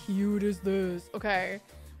 how cute is this? Okay,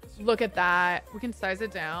 look at that. We can size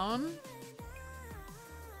it down.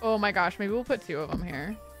 Oh my gosh, maybe we'll put 2 of them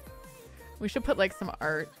here. We should put like some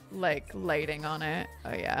art, like lighting on it.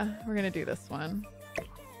 Oh yeah, we're gonna do this one.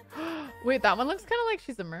 Wait, that one looks kind of like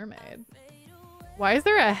she's a mermaid. Why is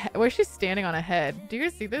there a why is she standing on a head? Do you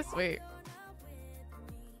guys see this? Wait.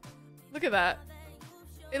 Look at that.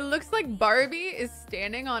 It looks like Barbie is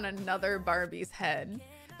standing on another Barbie's head.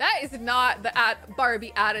 That is not the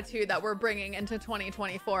Barbie attitude that we're bringing into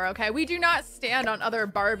 2024, okay? We do not stand on other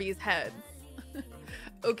Barbie's heads.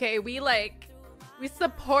 Okay, we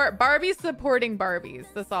support Barbies supporting Barbies.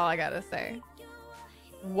 That's all I gotta say.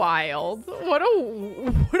 Wild. What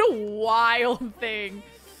a wild thing.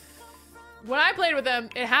 When I played with them,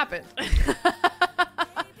 it happened.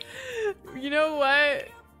 You know what?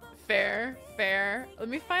 Fair. Let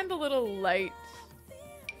me find the little light.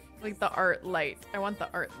 Like the art light. I want the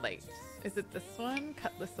art light. Is it this one?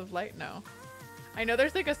 Cutlass of Light? No. I know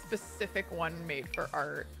there's like a specific one made for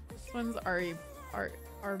art. This one's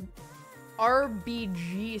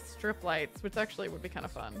RBG strip lights, which actually would be kind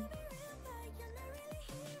of fun.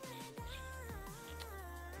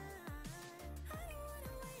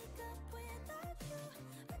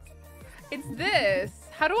 It's this.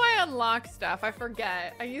 How do I unlock stuff? I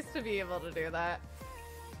forget. I used to be able to do that.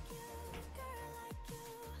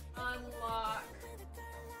 Unlock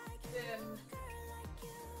Sims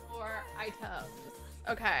for items.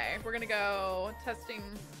 Okay, we're gonna go testing.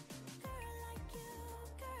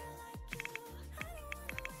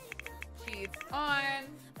 Cheats on.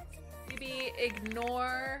 Maybe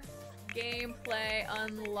ignore gameplay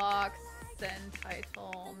unlocks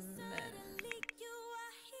entitlement.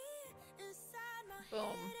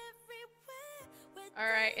 Boom. All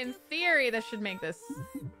right, in theory, this should make this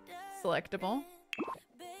selectable.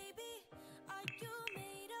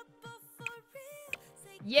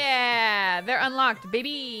 Yeah, they're unlocked,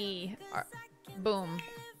 baby. Boom.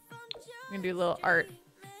 I'm gonna do a little art.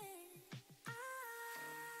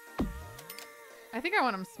 I think I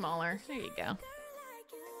want them smaller. There you go.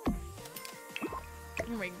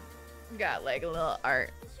 And we got like a little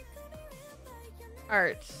art.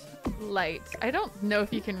 Art. Light. I don't know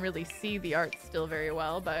if you can really see the art still very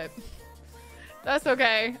well, but that's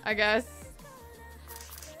okay, I guess.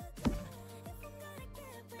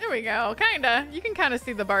 There we go. Kinda. You can kind of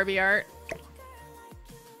see the Barbie art.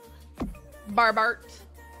 Barb art.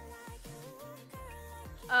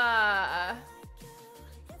 How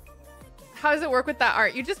does it work with that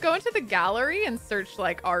art? You just go into the gallery and search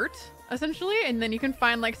like art, essentially, and then you can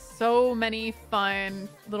find like so many fun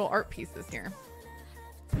little art pieces here.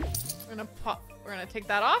 We're gonna take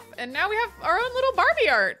that off, and now we have our own little Barbie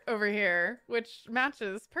art over here, which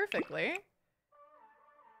matches perfectly.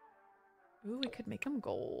 Ooh, we could make them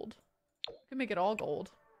gold. We could make it all gold.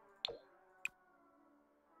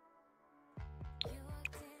 I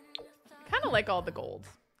kind of like all the gold,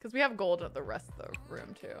 because we have gold at the rest of the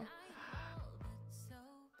room too.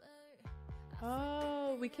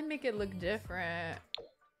 Oh, we can make it look different.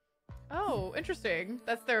 Oh, interesting.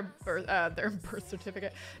 That's their birth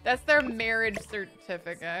certificate. That's their marriage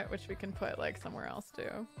certificate, which we can put like somewhere else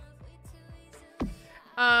too.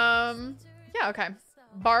 Yeah, okay.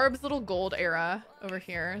 Barb's little gold era over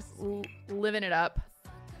here is living it up.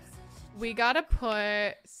 We gotta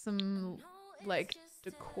put some like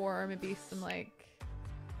decor, maybe some like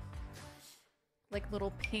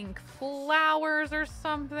little pink flowers or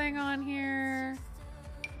something on here.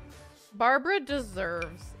 Barbara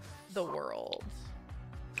deserves the world.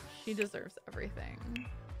 She deserves everything.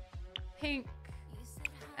 Pink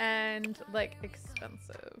and like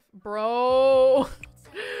expensive. Bro.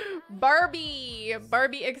 Barbie.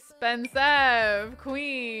 Barbie expensive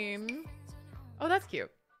queen. Oh, that's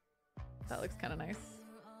cute. That looks kind of nice.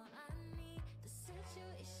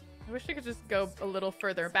 I wish I could just go a little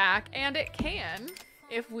further back, and it can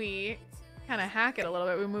if we kind of hack it a little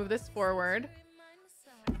bit. We move this forward,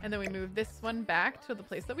 and then we move this one back to the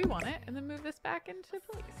place that we want it, and then move this back into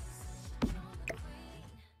place.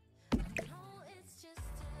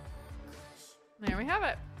 There we have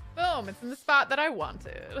it. Boom, it's in the spot that I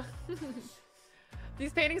wanted.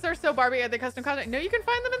 These paintings are so Barbie at the custom content. No, you can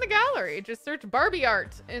find them in the gallery. Just search Barbie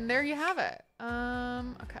art, and there you have it.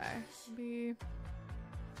 Okay.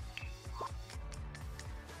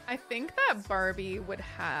 I think that Barbie would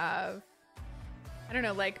have, I don't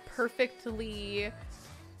know, like perfectly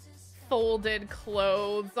folded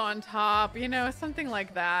clothes on top, you know, something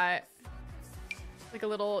like that. Like a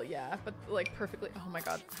little, yeah, but like perfectly. Oh my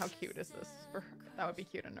God, how cute is this for her? That would be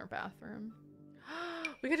cute in her bathroom.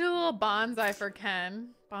 We could do a little bonsai for Ken.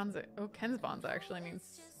 Bonsai. Oh, Ken's bonsai actually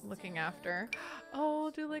needs looking after. Oh,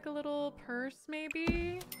 do like a little purse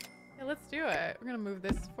maybe? Yeah, let's do it. We're gonna move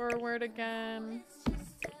this forward again.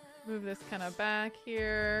 Move this kind of back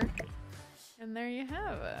here. And there you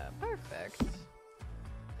have it. Perfect.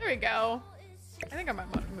 There we go. I think I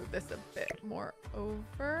might want to move this a bit more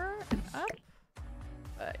over and up.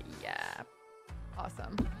 But yeah,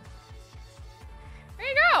 awesome. There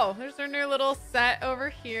you go. There's our new little set over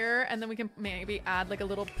here. And then we can maybe add like a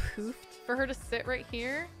little poof for her to sit right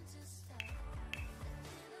here.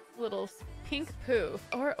 Little pink poof.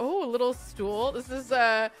 Or, oh, a little stool. This is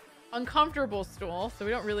a uncomfortable stool, so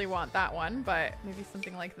we don't really want that one, but maybe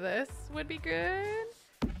something like this would be good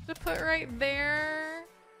to put right there.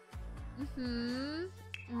 And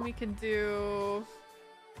we can do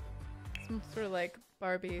some sort of like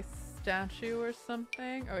Barbie statue or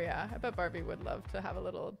something. Oh yeah, I bet Barbie would love to have a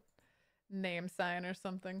little name sign or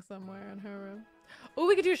something somewhere in her room. Oh,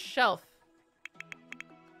 we could do a shelf.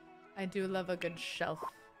 I do love a good shelf.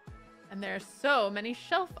 And there are so many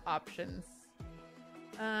shelf options.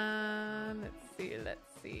 Let's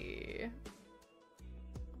see.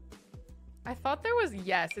 I thought there was,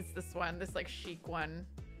 yes, it's this one, this like chic one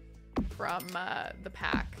from the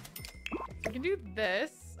pack. So we can do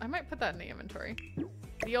this. I might put that in the inventory.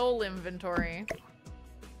 The old inventory.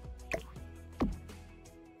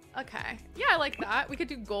 Okay. Yeah, I like that. We could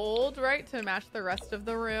do gold, right, to match the rest of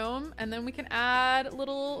the room. And then we can add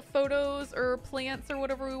little photos or plants or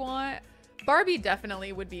whatever we want. Barbie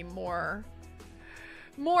definitely would be more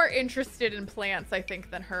interested in plants, I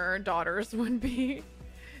think, than her daughters would be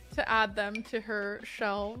to add them to her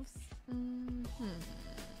shelves. Let's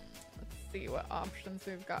see what options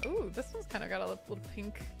we've got. Ooh, this one's kind of got a little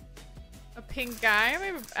pink guy.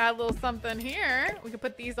 Maybe add a little something here. We could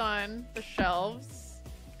put these on the shelves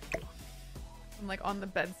and like on the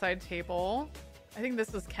bedside table. I think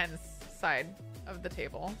this was Ken's side of the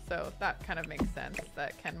table, so that kind of makes sense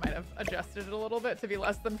that Ken might have adjusted it a little bit to be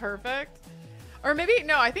less than perfect. Or maybe,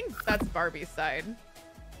 no, I think that's Barbie's side.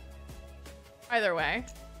 Either way.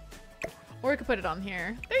 Or we could put it on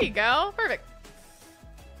here. There you go. Perfect.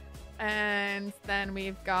 And then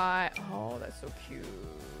we've got, oh, that's so cute.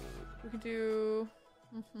 We could do,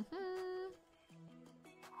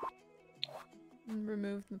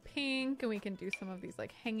 remove the pink, and we can do some of these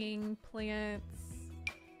like hanging plants.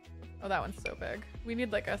 Oh, that one's so big. We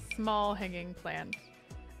need like a small hanging plant.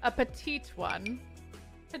 A petite one.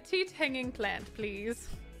 Petite hanging plant, please.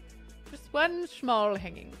 Just one small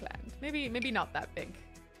hanging plant. Maybe not that big.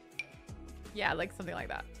 Yeah, like something like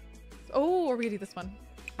that. Oh, or we could do this one.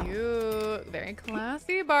 Cute. Very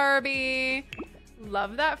classy, Barbie.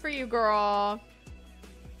 Love that for you, girl.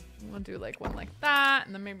 We'll do like one like that,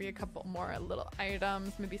 and then maybe a couple more little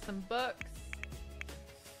items. Maybe some books.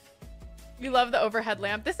 You love the overhead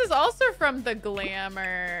lamp. This is also from the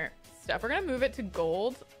glamour stuff. We're gonna move it to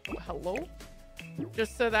gold. Oh, hello.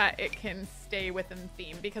 Just so that it can stay within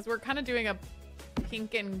theme, because we're kind of doing a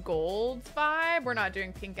pink and gold vibe. We're not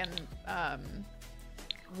doing pink and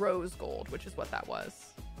rose gold, which is what that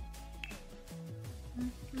was.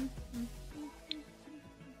 We're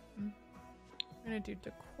gonna do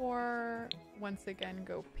decor. Once again,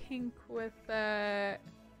 go pink with it.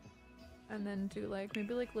 And then do like,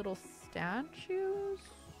 maybe like little statues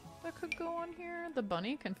that could go on here. The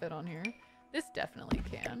bunny can fit on here. This definitely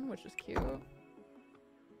can, which is cute.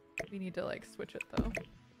 We need to like switch it though.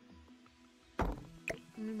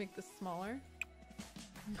 Let me make this smaller.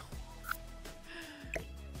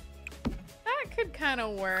 That could kind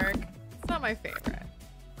of work. It's not my favorite.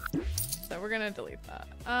 So we're gonna delete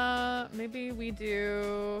that. Maybe we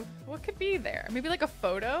do, what could be there? Maybe like a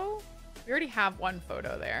photo? We already have one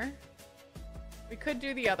photo there. We could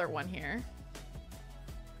do the other one here.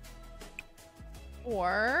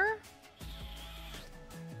 Or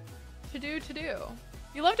to do.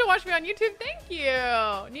 You love to watch me on YouTube. Thank you.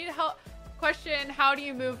 Need help? Question, how do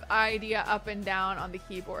you move idea up and down on the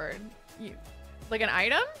keyboard? You like an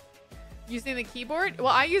item? Using the keyboard? Well,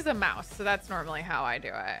 I use a mouse, so that's normally how I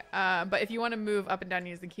do it. But if you want to move up and down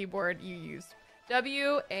using the keyboard, you use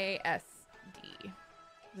WASD.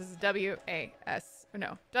 This is WSAD.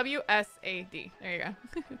 There you go.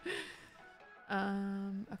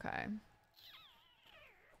 Okay.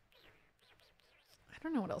 I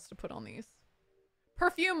don't know what else to put on these.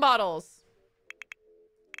 Perfume bottles.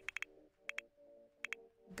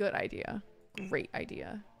 Good idea. Great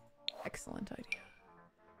idea. Excellent idea.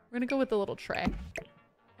 We're gonna go with the little tray.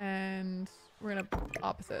 And we're gonna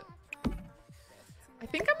opposite. I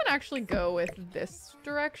think I'm gonna actually go with this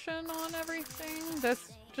direction on everything.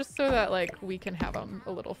 That's just so that like we can have them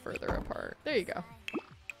a little further apart. There you go.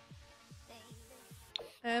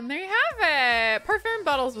 And there you have it. Perfume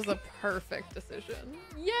bottles was a perfect decision.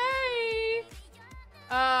 Yay!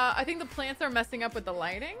 I think the plants are messing up with the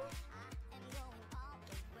lighting.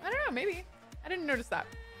 I don't know, maybe. I didn't notice that.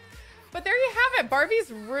 But there you have it.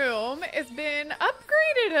 Barbie's room has been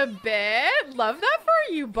upgraded a bit. Love that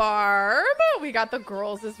for you, Barb. We got the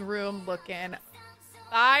girls' room looking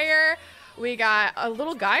fire. We got a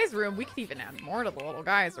little guy's room. We could even add more to the little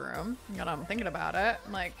guy's room. You know, I'm thinking about it.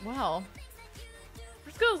 I'm like, well,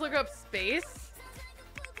 we're just gonna look up space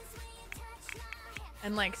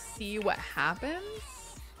and like see what happens.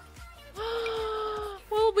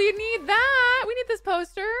 Well, we need that. We need this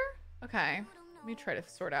poster. Okay. Let me try to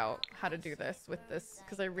sort out how to do this with this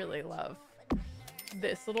because I really love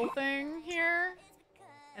this little thing here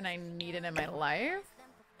and I need it in my life.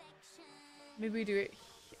 Maybe we do it.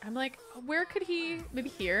 I'm like, where could he? Maybe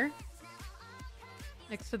here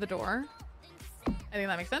next to the door. I think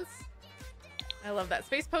that makes sense. I love that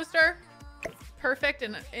space poster. Perfect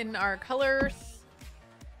in our colors.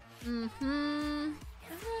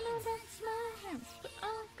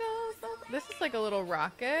 This is like a little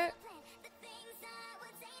rocket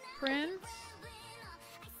print.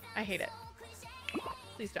 I hate it.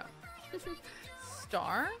 Please don't.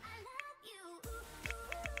 Star?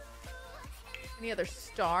 Any other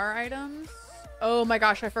star items? Oh my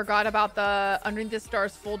gosh, I forgot about the underneath the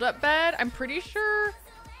stars fold up bed. I'm pretty sure.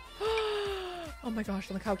 Oh my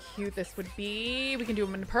gosh, look how cute this would be. We can do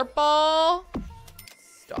them in purple.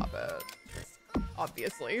 Stop it.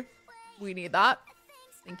 Obviously. We need that.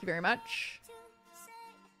 Thank you very much.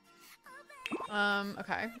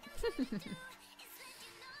 Okay.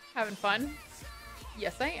 Having fun?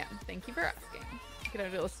 Yes, I am. Thank you for asking. Gonna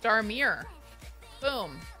do a star mirror.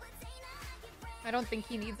 Boom. I don't think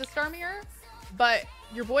he needs a star mirror, but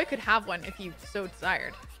your boy could have one if you so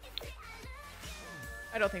desired.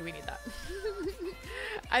 I don't think we need that.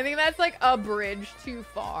 I think that's like a bridge too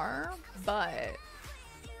far, but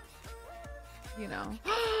you know.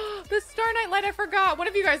 The Star Night Light, I forgot. One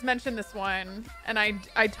of you guys mentioned this one and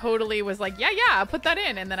I totally was like, yeah, put that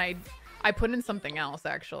in. And then I put in something else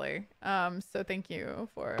actually. So thank you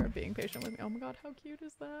for being patient with me. Oh my God, how cute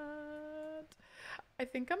is that? I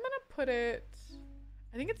think I'm gonna put it,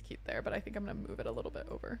 I think it's cute there, but I think I'm gonna move it a little bit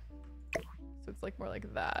over. So it's like more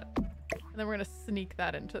like that. And then we're gonna sneak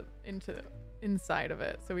that into inside of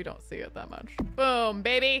it so we don't see it that much. Boom,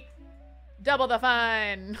 baby. Double the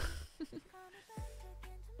fun.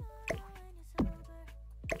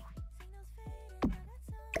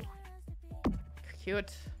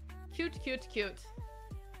 Cute. Cute.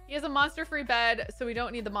 He has a monster-free bed, so we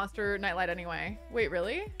don't need the monster nightlight anyway. Wait,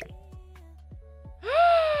 really?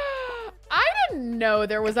 I didn't know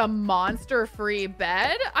there was a monster-free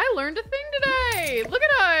bed. I learned a thing today. Look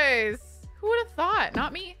at us. Who would have thought?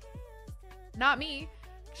 Not me. Not me.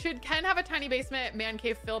 Should Ken have a tiny basement man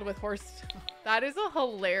cave filled with horse? That is a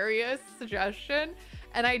hilarious suggestion.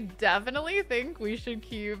 And I definitely think we should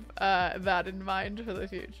keep that in mind for the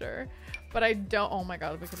future. But I don't, oh my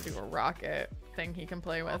God, we could do a rocket thing he can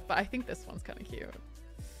play with. But I think this one's kind of cute.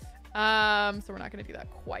 So we're not gonna do that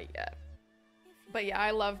quite yet. But yeah,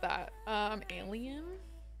 I love that. Alien.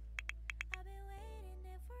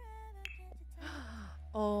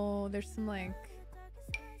 Oh, there's some like,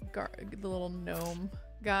 the little gnome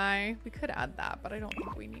guy. We could add that, but I don't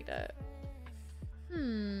think we need it.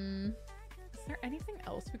 Is there anything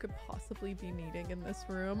else we could possibly be needing in this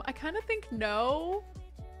room? I kind of think no.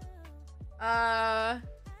 I'm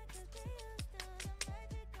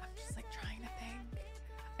just like trying to think.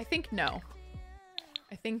 I think no.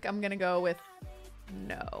 I think I'm gonna go with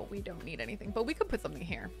no, we don't need anything, but we could put something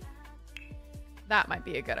here. That might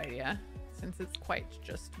be a good idea since it's quite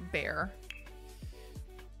just bare.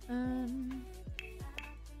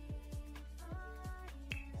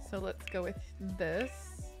 So let's go with this.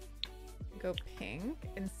 Go pink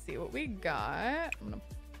and see what we got. I'm gonna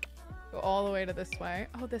go all the way to this way.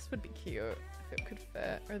 Oh, this would be cute if it could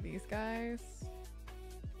fit. Or these guys.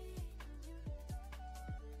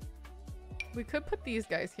 We could put these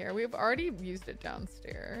guys here. We've already used it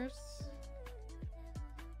downstairs.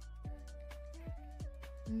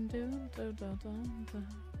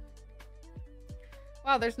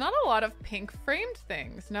 Wow, there's not a lot of pink framed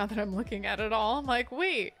things now that I'm looking at it all. I'm like,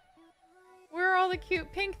 wait, where are all the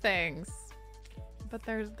cute pink things? But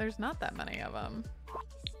there's not that many of them.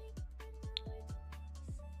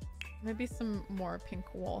 Maybe some more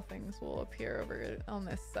pink wall things will appear over on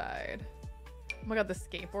this side. Oh my god, the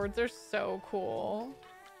skateboards are so cool.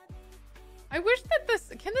 I wish that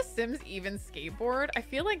can the Sims even skateboard? I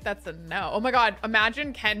feel like that's a no. Oh my god,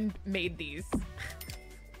 imagine Ken made these.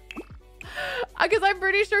 Because I'm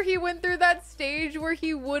pretty sure he went through that stage where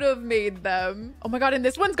he would have made them. Oh my god, and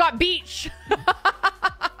this one's got beach. Look,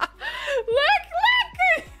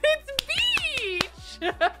 it's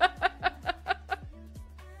beach.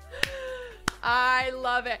 I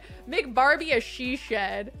love it. Make Barbie a she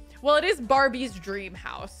shed. Well, it is Barbie's dream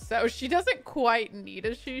house, so she doesn't quite need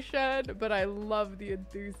a she shed, but I love the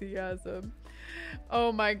enthusiasm.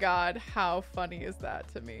 Oh my god, how funny is that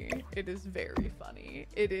to me? It is very funny.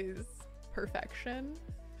 It is perfection.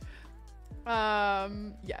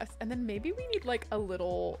 Yes, and then maybe we need like a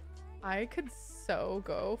little, I could so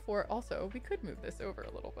go for, also we could move this over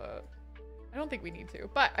a little bit. I don't think we need to,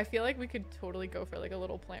 but I feel like we could totally go for like a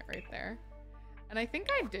little plant right there. And I think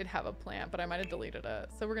I did have a plant, but I might have deleted it.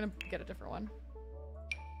 So we're gonna get a different one.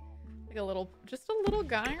 Like a little, just a little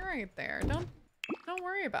guy right there. Don't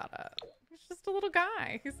worry about it. He's just a little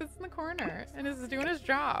guy. He sits in the corner and is doing his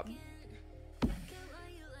job.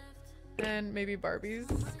 And maybe Barbie's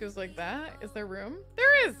goes like that. Is there room?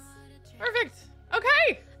 There is. Perfect.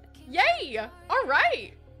 Okay. Yay. All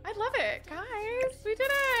right. I love it, guys. We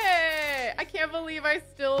did it. I can't believe I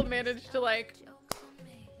still managed to like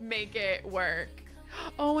make it work.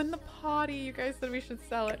 Oh, and the potty, you guys said we should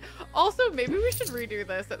sell it. Also, maybe we should redo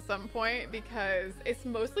this at some point because it's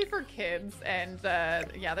mostly for kids, and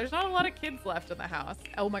yeah, there's not a lot of kids left in the house.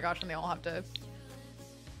 Oh my gosh, and they all have to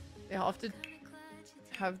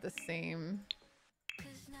have the same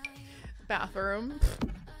bathroom.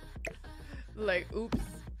 Like, oops.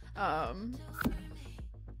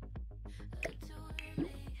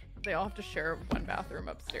 They all have to share one bathroom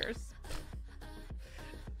upstairs.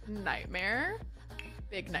 Nightmare.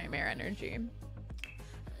 Big nightmare energy.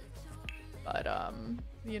 But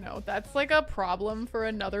you know, that's like a problem for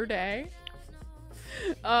another day.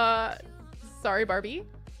 Sorry, Barbie.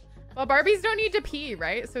 Well, Barbies don't need to pee,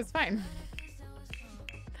 right? So it's fine.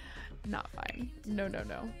 Not fine. No.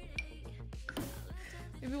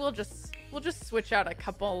 Maybe we'll just switch out a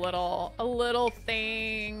couple little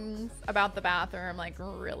things about the bathroom like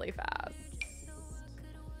really fast.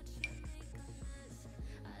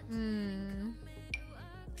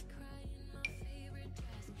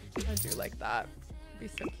 I do like that. Be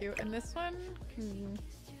so cute. And this one can...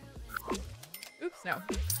 Oops, no.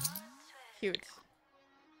 Cute.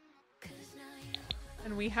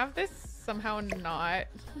 And we have this somehow not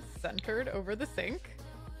centered over the sink,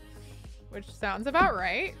 which sounds about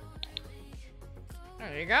right.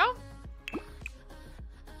 There you go.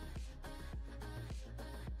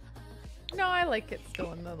 No, I like it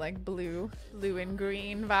still in the like blue and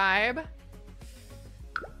green vibe.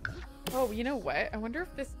 Oh, you know what? I wonder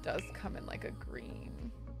if this does come in like a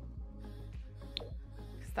green.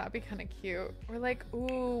 Cause that'd be kind of cute. Or like,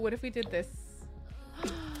 ooh, what if we did this?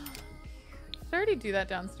 Did I already do that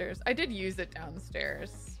downstairs? I did use it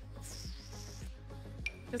downstairs.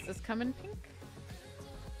 Does this come in pink?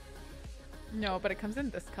 No, but it comes in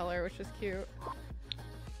this color, which is cute.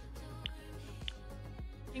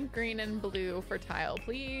 Pink, green, and blue for tile,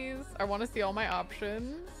 please. I want to see all my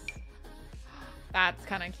options. That's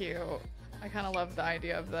kind of cute. I kind of love the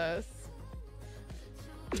idea of this.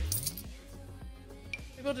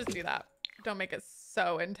 Maybe we'll just do that. Don't make it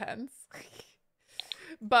so intense.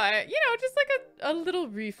 But, you know, just like a little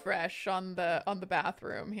refresh on the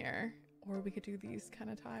bathroom here. Or we could do these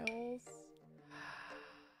kind of tiles.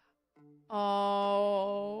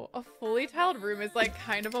 Oh, a fully tiled room is like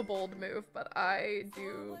kind of a bold move, but I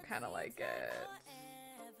do kind of like it.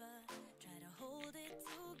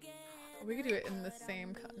 We could do it in the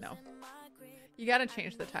same no. You gotta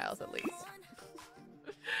change the tiles at least.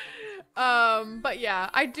 But yeah,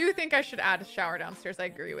 I do think I should add a shower downstairs. I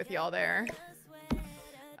agree with y'all there.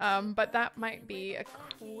 But that might be a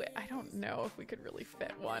I don't know if we could really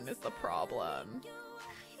fit one is the problem.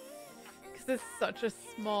 is such a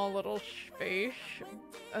small little space,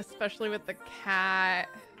 especially with the cat.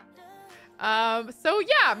 So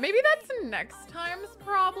yeah, maybe that's next time's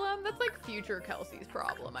problem. That's like future Kelsey's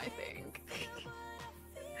problem, I think.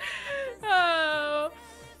 Oh.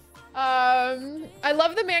 I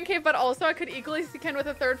love the man cave, but also I could equally see Ken with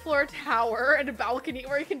a third floor tower and a balcony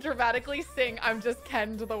where he can dramatically sing "I'm Just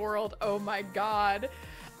Ken" to the world. Oh my god.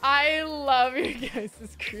 I love you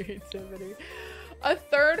guys' creativity. A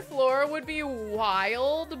third floor would be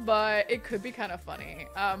wild, but it could be kind of funny.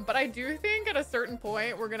 But I do think at a certain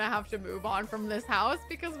point, we're gonna have to move on from this house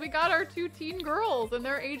because we got our 2 teen girls and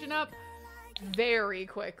they're aging up very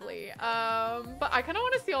quickly. But I kind of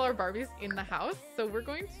want to see all our Barbies in the house. So we're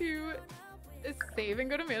going to save and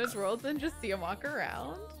go to Managed Worlds and just see them walk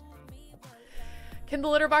around. Can the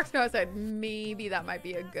litter box go outside? Maybe that might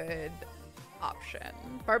be a good option.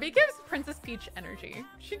 Barbie gives Princess Peach energy.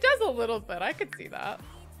 She does a little bit. I could see that.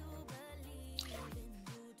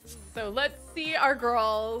 So let's see our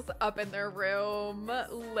girls up in their room,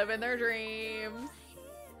 living their dreams.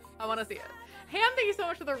 I want to see it. Han, thank you so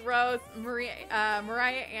much for the rose. Mariah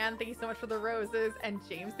Ann, thank you so much for the roses. And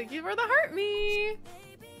James, thank you for the heart me.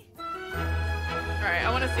 All right,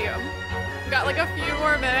 I want to see them. We got like a few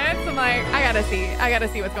more minutes. I'm like, I gotta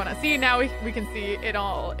see what's going on. See, now we can see it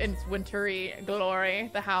all in its wintry glory,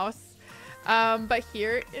 the house. But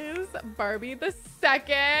here is Barbie the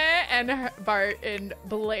second and and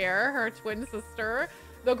Blair, her twin sister.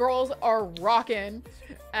 The girls are rocking.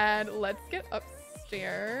 And let's get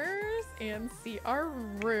upstairs and see our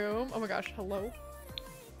room. Oh my gosh, hello.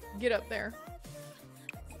 Get up there.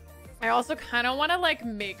 I also kind of want to like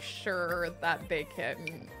make sure that they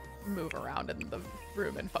can move around in the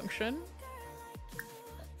room and function.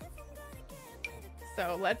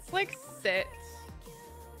 So let's like sit.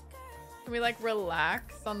 Can we like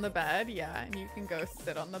relax on the bed? Yeah, and you can go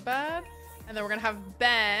sit on the bed. And then we're gonna have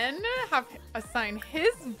Ben assign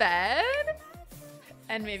his bed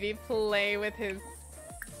and maybe play with his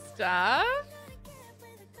stuff.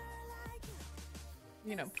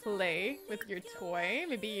 You know, play with your toy.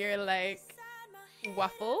 Maybe you're like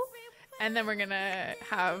Waffle. And then we're gonna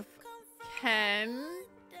have Ken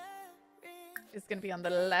is gonna be on the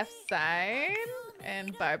left side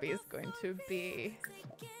and Barbie is going to be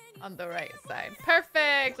on the right side.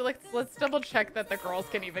 Perfect. Let's double check that the girls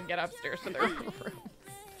can even get upstairs to their rooms.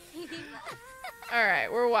 All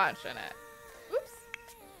right, we're watching it. Oops.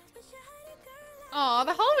 Oh,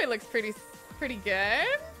 the hallway looks pretty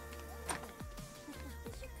good.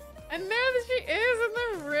 And there she is in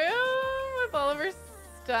the room with all of her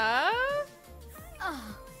stuff.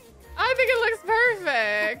 Oh. I think it looks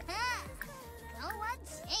perfect. Oh,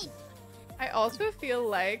 I also feel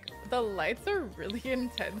like the lights are really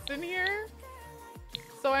intense in here.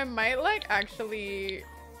 So I might like actually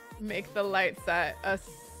make the lights at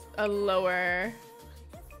a lower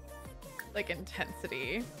like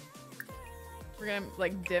intensity. We're gonna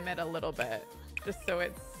like dim it a little bit just so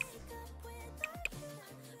it's.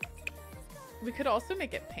 We could also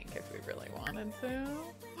make it pink if we really wanted to.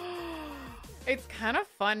 It's kind of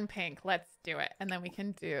fun pink. Let's do it. And then we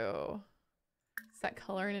can do set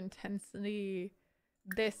color and intensity.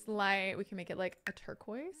 This light, we can make it like a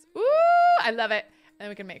turquoise. Ooh, I love it. And then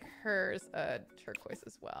we can make hers a turquoise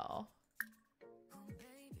as well.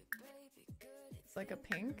 It's like a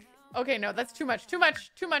pink. Okay, no, that's too much. Too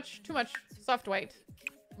much. Soft white.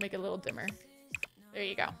 Make it a little dimmer. There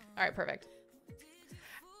you go. All right, perfect.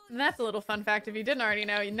 And that's a little fun fact if you didn't already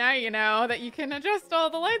know. Now you know that you can adjust all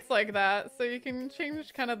the lights like that. So you can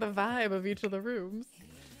change kind of the vibe of each of the rooms.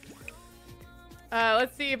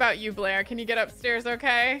 Let's see about you, Blair. Can you get upstairs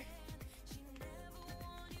okay?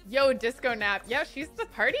 Yo, disco nap. Yeah, she's the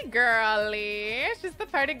party girly. She's the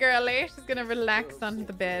party girly. She's gonna relax on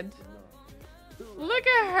the bed. Look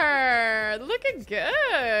at her. Looking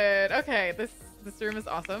good. Okay, this room is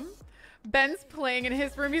awesome. Ben's playing in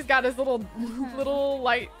his room. He's got his little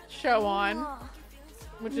light show on,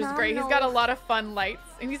 which is great. He's got a lot of fun lights,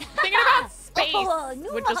 and he's thinking about space,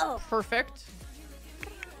 which is perfect.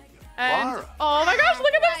 And oh my gosh,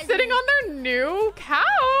 look at them sitting on their new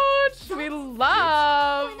couch. We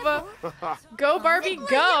love. Go Barbie,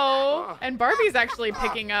 go! And Barbie's actually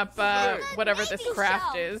picking up whatever this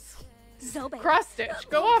craft is. Cross stitch.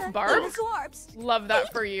 Go off, Barb. Love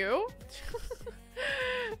that for you.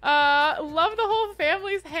 Love the whole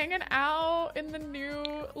family's hanging out in the new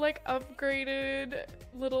like upgraded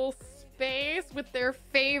little space with their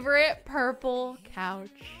favorite purple couch.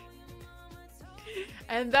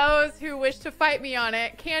 And those who wish to fight me on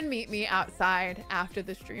it can meet me outside after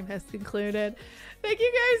the stream has concluded. Thank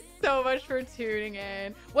you guys so much for tuning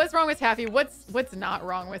in. What's wrong with Taffy? What's not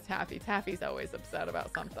wrong with Taffy? Taffy's always upset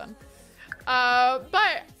about something.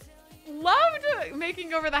 But loved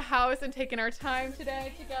making over the house and taking our time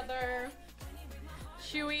today together.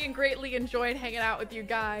 Chewy and greatly enjoyed hanging out with you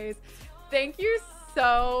guys. Thank you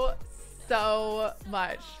so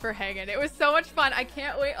much for hanging. It was so much fun. I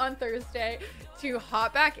can't wait on Thursday to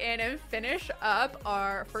hop back in and finish up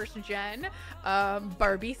our first gen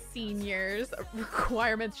Barbie seniors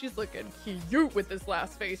requirements. She's looking cute with this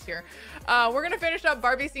last face here. We're gonna finish up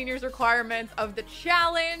Barbie seniors requirements of the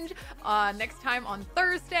challenge next time on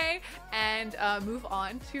Thursday, and move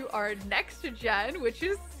on to our next gen, which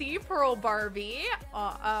is Sea Pearl Barbie,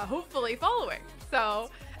 hopefully following. So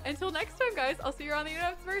until next time, guys, I'll see you on the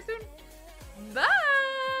internet very soon. Bye.